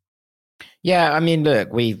here. Yeah, I mean,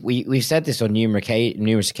 look, we've said this on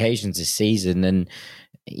numerous occasions this season, and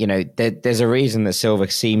you know, there's a reason that Silva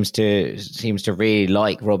seems to really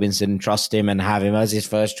like Robinson, trust him, and have him as his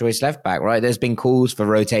first choice left back. Right? There's been calls for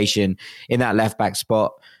rotation in that left back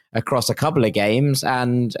spot across a couple of games,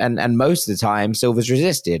 and most of the time Silva's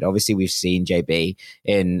resisted. Obviously, we've seen JB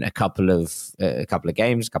in a couple of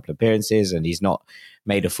games, a couple of appearances, and he's not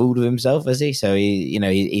made a fool of himself, has he? So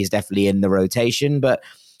he's definitely in the rotation, but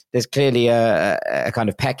there's clearly a kind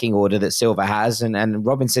of pecking order that Silva has, and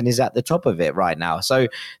Robinson is at the top of it right now. So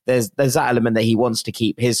there's that element that he wants to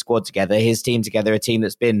keep his squad together, his team together, a team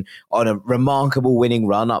that's been on a remarkable winning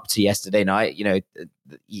run up to yesterday night. You know,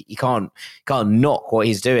 you can't knock what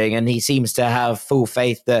he's doing, and he seems to have full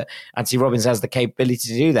faith that Anthony Robinson has the capability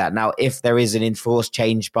to do that. Now, if there is an enforced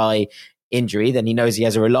change by injury, then he knows he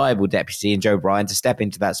has a reliable deputy in Joe Bryan to step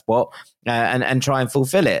into that spot and try and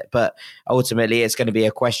fulfill it. But ultimately, it's going to be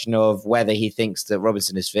a question of whether he thinks that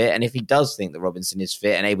Robinson is fit. And if he does think that Robinson is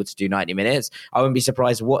fit and able to do 90 minutes, I wouldn't be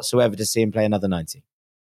surprised whatsoever to see him play another 90.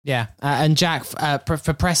 Yeah, and Jack,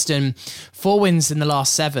 for Preston, 4 wins in the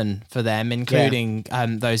last 7 for them, including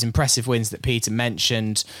those impressive wins that Peter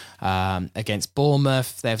mentioned against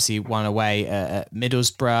Bournemouth. They obviously won away at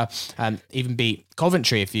Middlesbrough, even beat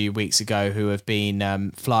Coventry a few weeks ago, who have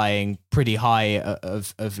been flying pretty high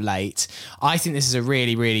of late. I think this is a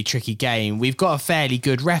really, really tricky game. We've got a fairly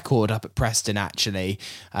good record up at Preston, actually,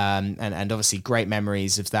 and obviously great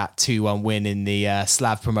memories of that 2-1 win in the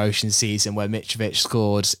Slav promotion season where Mitrovic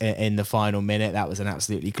scored in the final minute. That was an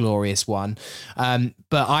absolutely glorious one.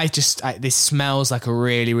 But this smells like a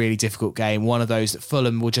really, really difficult game. One of those that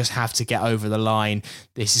Fulham will just have to get over the line.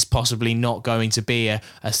 This is possibly not going to be a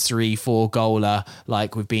 3-4 goaler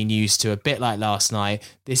like we've been used to, a bit like last night.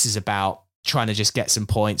 This is about trying to just get some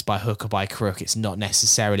points by hook or by crook. It's not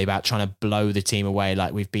necessarily about trying to blow the team away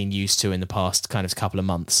like we've been used to in the past kind of couple of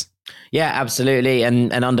months. Yeah, absolutely.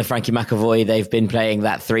 And under Frankie McAvoy, they've been playing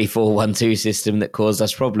that 3-4-1-2 system that caused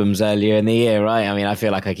us problems earlier in the year, right? I mean, I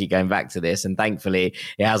feel like I keep going back to this, and thankfully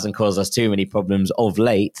it hasn't caused us too many problems of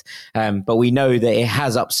late. But we know that it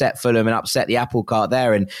has upset Fulham and upset the apple cart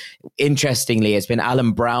there. And interestingly, it's been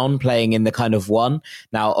Alan Brown playing in the kind of one.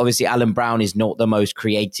 Now, obviously, Alan Brown is not the most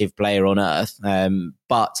creative player on earth,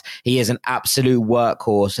 but he is an absolute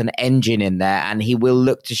workhorse, an engine in there, and he will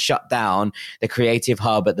look to shut down the creative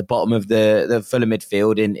hub at the bottom of the Fulham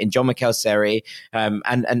midfield in John Mikel Seri,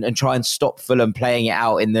 and try and stop Fulham playing it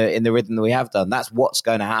out in the rhythm that we have done. That's what's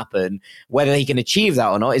going to happen. Whether he can achieve that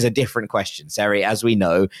or not is a different question. Seri, as we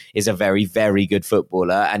know, is a very, very good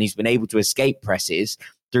footballer, and he's been able to escape presses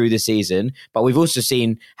through the season. But we've also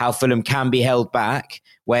seen how Fulham can be held back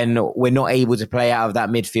when we're not able to play out of that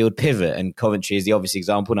midfield pivot. And Coventry is the obvious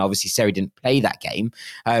example. And obviously Seri didn't play that game,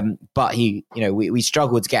 but we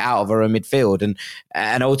struggled to get out of our own midfield,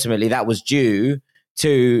 and ultimately that was due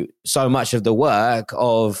to so much of the work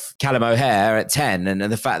of Callum O'Hare at 10 and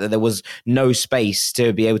the fact that there was no space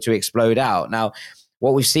to be able to explode out. Now,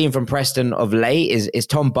 what we've seen from Preston of late is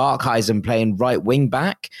Tom Barkhuizen playing right wing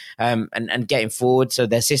back and getting forward. So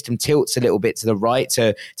their system tilts a little bit to the right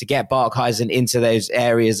to get Barkhuizen into those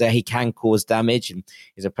areas that he can cause damage. And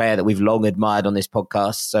he's a player that we've long admired on this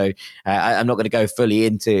podcast. So I'm not going to go fully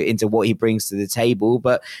into what he brings to the table.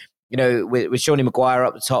 But, you know, with Shawnee Maguire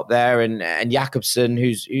up the top there and Jakobsen,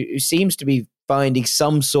 who seems to be finding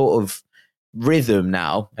some sort of rhythm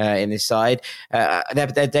now in this side,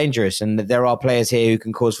 they're dangerous, and there are players here who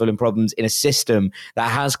can cause Fulham problems in a system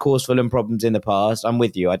that has caused Fulham problems in the past. I'm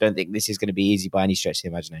with you. I don't think this is going to be easy by any stretch of the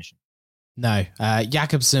imagination. No,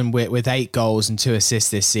 Jakobsen with 8 goals and 2 assists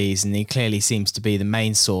this season, he clearly seems to be the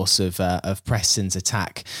main source of Preston's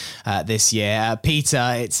attack this year.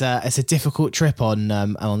 Peter, it's a difficult trip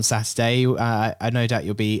on Saturday. I no doubt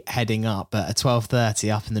you'll be heading up, but a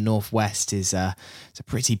 12:30 up in the northwest is it's a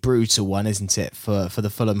pretty brutal one, isn't it, for the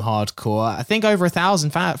Fulham hardcore? I think over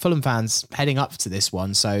 1,000 Fulham fans heading up to this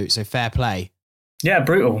one, so fair play. Yeah,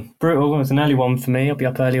 brutal. It was an early one for me. I'll be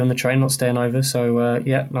up early on the train, not staying over. So,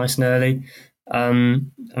 nice and early.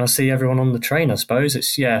 And I'll see everyone on the train, I suppose.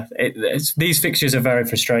 It's these fixtures are very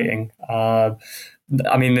frustrating. I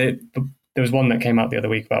mean, there was one that came out the other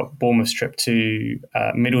week about Bournemouth's trip to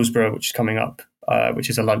Middlesbrough, which is coming up,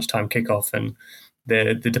 which is a lunchtime kickoff. And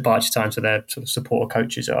the departure times for their sort of supporter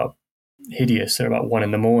coaches are hideous. They're about 1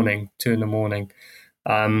 in the morning, 2 in the morning.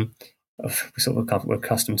 we're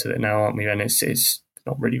accustomed to it now, aren't we? And it's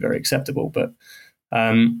not really very acceptable. But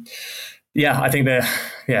I think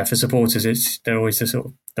for supporters, they're always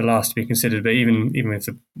the last to be considered. But even if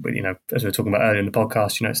as we were talking about earlier in the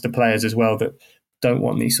podcast, it's the players as well that don't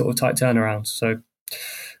want these sort of tight turnarounds. So,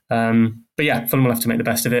 Fulham will have to make the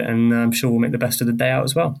best of it, and I'm sure we'll make the best of the day out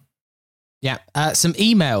as well. Yeah, some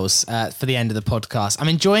emails for the end of the podcast. I'm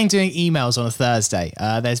enjoying doing emails on a Thursday.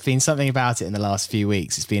 There's been something about it in the last few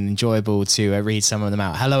weeks. It's been enjoyable to read some of them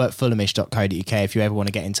out. hello@fulhamish.co.uk if you ever want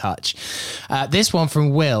to get in touch. This one from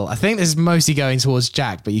Will. I think this is mostly going towards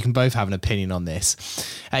Jack, but you can both have an opinion on this.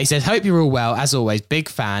 He said, hope you're all well. As always, big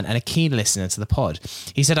fan and a keen listener to the pod.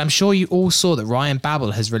 He said, I'm sure you all saw that Ryan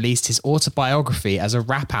Babel has released his autobiography as a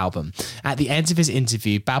rap album. At the end of his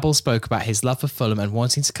interview, Babel spoke about his love for Fulham and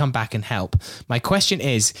wanting to come back and help. My question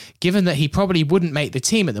is, given that he probably wouldn't make the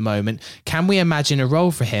team at the moment, can we imagine a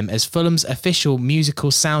role for him as Fulham's official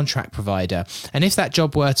musical soundtrack provider? And if that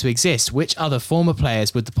job were to exist, which other former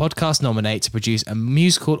players would the podcast nominate to produce a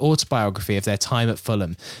musical autobiography of their time at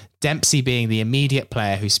Fulham? Dempsey being the immediate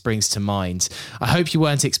player who springs to mind. I hope you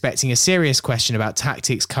weren't expecting a serious question about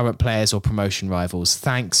tactics, current players or promotion rivals.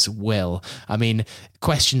 Thanks, Will. I mean,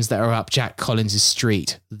 questions that are up Jack Collins'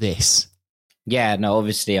 street, this. Yeah, no,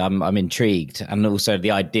 obviously I'm intrigued, and also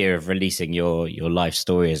the idea of releasing your life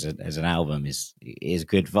story as an album is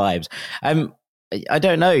good vibes. I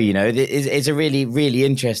don't know, it's a really, really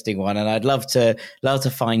interesting one, and I'd love to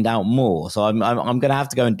find out more. So I'm going to have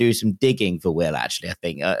to go and do some digging for Will, actually, I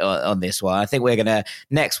think, on this one. I think we're going to,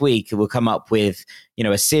 next week, we'll come up with,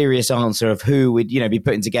 a serious answer of who would, be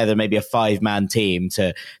putting together maybe a 5-man team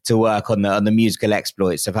to work on the musical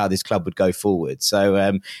exploits of how this club would go forward.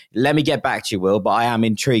 So let me get back to you, Will, but I am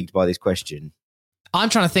intrigued by this question. I'm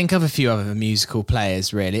trying to think of a few other musical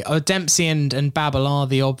players, really. Dempsey and Babel are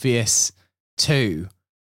the obvious two.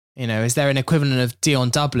 Is there an equivalent of Dion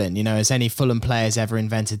Dublin? Has any Fulham players ever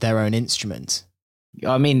invented their own instrument?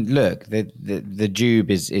 I mean, look, the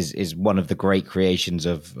Jube is one of the great creations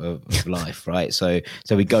of life, right? So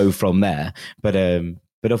we go from there, but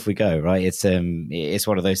off we go, right? It's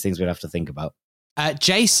one of those things we'd have to think about.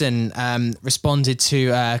 Jason responded to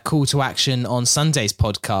a call to action on Sunday's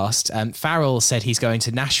podcast. Farrell said he's going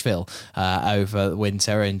to Nashville over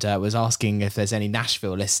winter and was asking if there's any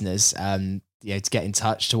Nashville listeners to get in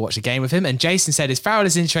touch to watch a game with him. And Jason said, if Farrell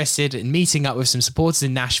is interested in meeting up with some supporters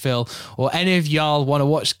in Nashville, or any of y'all want to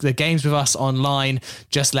watch the games with us online,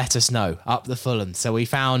 just let us know. Up the Fulham. So we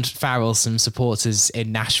found Farrell some supporters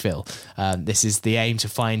in Nashville. This is the aim, to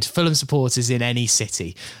find Fulham supporters in any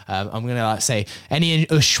city. I'm going to say any in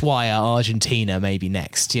Ushuaia, Argentina, maybe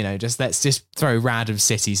next. Let's just throw random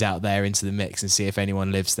cities out there into the mix and see if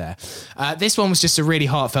anyone lives there. This one was just a really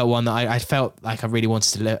heartfelt one that I felt like I really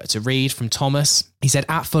wanted to read, from Thomas. He said,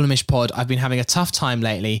 at Fulhamish Pod, I've been having a tough time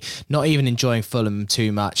lately, not even enjoying Fulham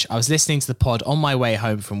too much. I was listening to the pod on my way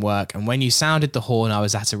home from work, and when you sounded the horn, I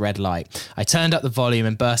was at a red light. I turned up the volume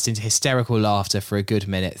and burst into hysterical laughter for a good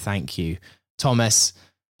minute. Thank you. Thomas,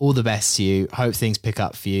 all the best to you. Hope things pick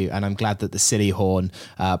up for you, and I'm glad that the silly horn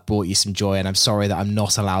brought you some joy, and I'm sorry that I'm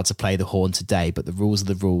not allowed to play the horn today, but the rules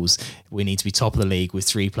are the rules. We need to be top of the league with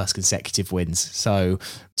 3+ consecutive wins. So,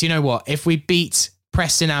 do you know what? If we beat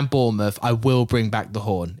Preston and Bournemouth, I will bring back the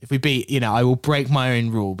horn. If we beat, I will break my own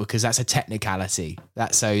rule, because that's a technicality.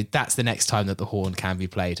 That's the next time that the horn can be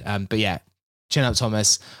played. But yeah, chin up,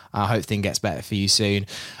 Thomas. I hope things gets better for you soon.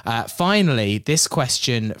 Finally, this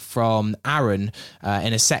question from Aaron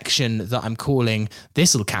in a section that I'm calling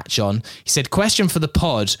This'll Catch On. He said, question for the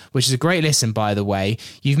pod, which is a great listen, by the way.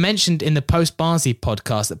 You've mentioned in the post-Barnsley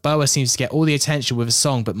podcast that Boa seems to get all the attention with a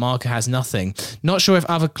song, but Marco has nothing. Not sure if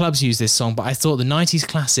other clubs use this song, but I thought the 90s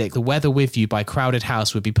classic, The Weather With You by Crowded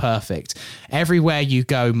House, would be perfect. Everywhere you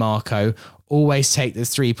go, Marco, always take the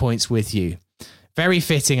 3 points with you. Very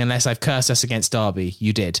fitting, unless I've cursed us against Derby.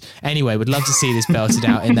 You did. Anyway, would love to see this belted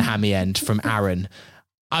out in the hammy end from Aaron.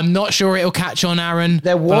 I'm not sure it'll catch on, Aaron.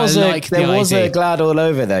 There was a Glad All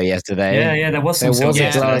Over though yesterday. Yeah, there was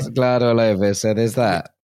a Glad All Over. So there's that.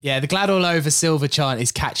 Yeah, the Glad All Over Silver chant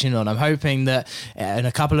is catching on. I'm hoping that in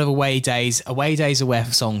a couple of away days are where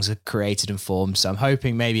songs are created and formed. So I'm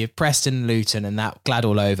hoping maybe if Preston, Luton, and that Glad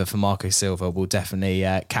All Over for Marco Silva will definitely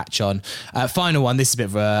catch on. Final one. This is a bit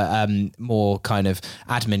of a more kind of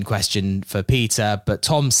admin question for Peter, but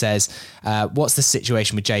Tom says, what's the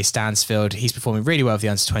situation with Jay Stansfield? He's performing really well with the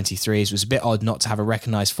under-23s. It was a bit odd not to have a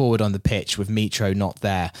recognised forward on the pitch with Mitro not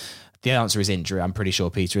there. The answer is injury, I'm pretty sure,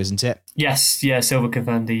 Peter, isn't it? Yes, yeah. Silva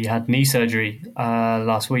confirmed he had knee surgery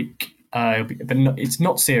last week, but it's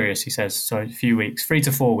not serious, he says. So a few weeks, 3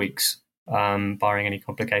 to 4 weeks, barring any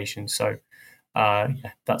complications. So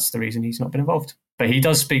that's the reason he's not been involved. But he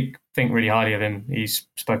does think really highly of him. He's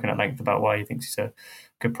spoken at length about why he thinks he's a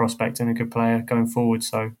good prospect and a good player going forward.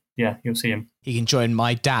 So yeah, you'll see him. He can join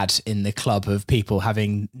my dad in the club of people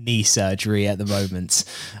having knee surgery at the moment.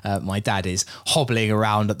 My dad is hobbling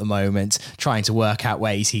around at the moment, trying to work out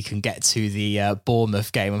ways he can get to the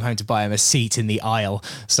Bournemouth game. I'm having to buy him a seat in the aisle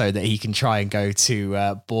so that he can try and go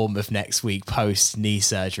to Bournemouth next week post knee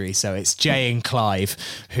surgery. So it's Jay and Clive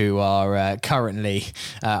who are currently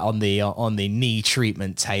on the knee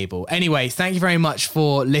treatment table. Anyway, thank you very much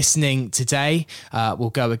for listening today.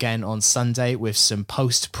 We'll go again on Sunday with some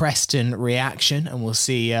post-Preston reaction, and we'll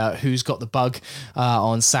see who's got the bug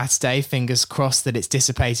on Saturday. Fingers crossed that it's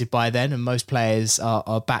dissipated by then and most players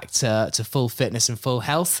are back to full fitness and full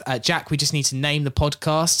health. Jack, we just need to name the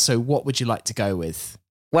podcast, so what would you like to go with?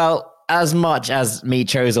 Well, as much as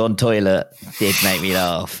Mitro's on toilet did make me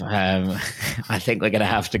laugh, I think we're going to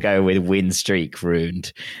have to go with win streak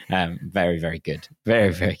Roon'd. Very, very good.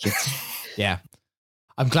 Very, very good. Yeah.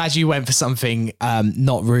 I'm glad you went for something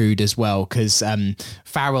not rude as well, because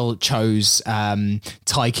Farrell chose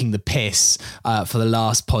taking the piss for the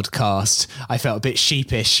last podcast. I felt a bit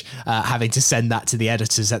sheepish having to send that to the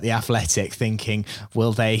editors at The Athletic, thinking,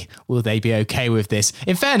 will they be okay with this?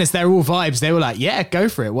 In fairness, they're all vibes. They were like, yeah, go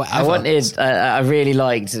for it, whatever. I wanted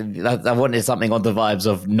something on the vibes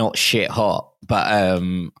of not shit hot. But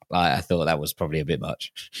I thought that was probably a bit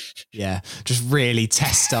much. Yeah, just really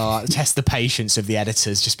test the patience of the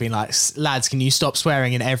editors, just being like, lads, can you stop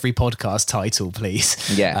swearing in every podcast title, please?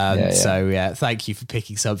 Yeah. So, yeah, thank you for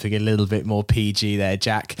picking something a little bit more PG there,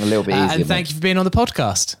 Jack. A little bit easier. And thank you for being on the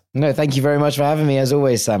podcast. No, thank you very much for having me. As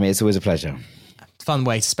always, Sammy, it's always a pleasure. Fun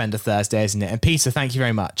way to spend a Thursday, isn't it? And Peter, thank you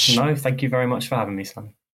very much. No, thank you very much for having me,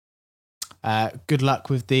 Sammy. Good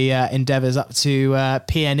luck with the endeavours up to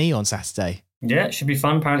PNE on Saturday. Yeah, it should be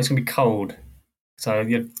fun. Apparently it's going to be cold. So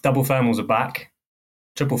double thermals are back.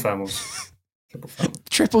 Triple thermals.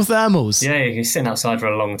 Triple thermals? Yeah, you're sitting outside for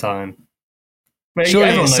a long time. Well,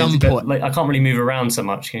 surely at some point... I can't really move around so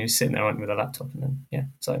much. You're sitting there with a laptop and then, yeah.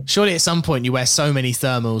 So surely at some point you wear so many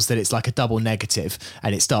thermals that it's like a double negative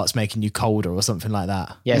and it starts making you colder or something like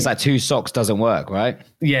that. Yeah, it's like 2 socks doesn't work, right?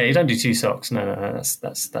 Yeah, you don't do 2 socks. No,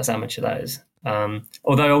 that's amateur, that is.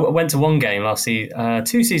 Although I went to one game 2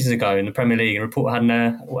 seasons ago in the Premier League, and a reporter had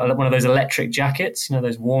one of those electric jackets,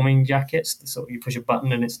 those warming jackets. Sort of you push a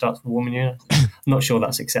button and it starts warming you. I'm not sure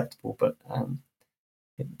that's acceptable, but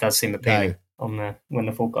it does seem appealing when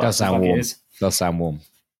the forecast does sound like warm. It is. Does sound warm.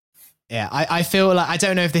 Yeah, I feel like, I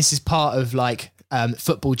don't know if this is part of like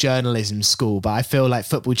football journalism school, but I feel like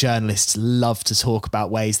football journalists love to talk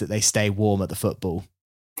about ways that they stay warm at the football.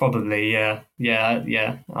 Probably, yeah.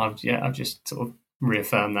 I've just sort of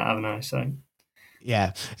reaffirmed that, haven't I? So,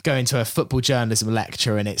 yeah, going to a football journalism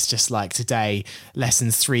lecture and it's just like today, lesson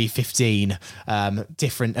 3:15,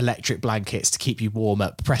 different electric blankets to keep you warm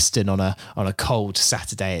at Preston on a cold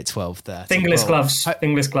Saturday at 12:30.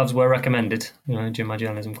 Fingerless gloves were recommended, during my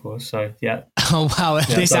journalism course. So yeah. Oh wow,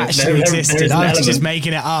 this actually existed. I was just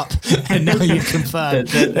making it up, and now you confirm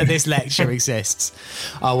that this lecture exists.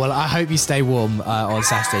 Oh well, I hope you stay warm on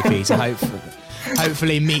Saturday, Peter.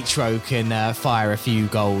 Hopefully Mitro can fire a few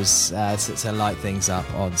goals to light things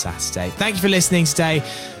up on Saturday. Thank you for listening today,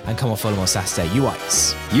 and come on, follow me on Saturday. You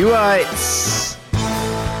Whites.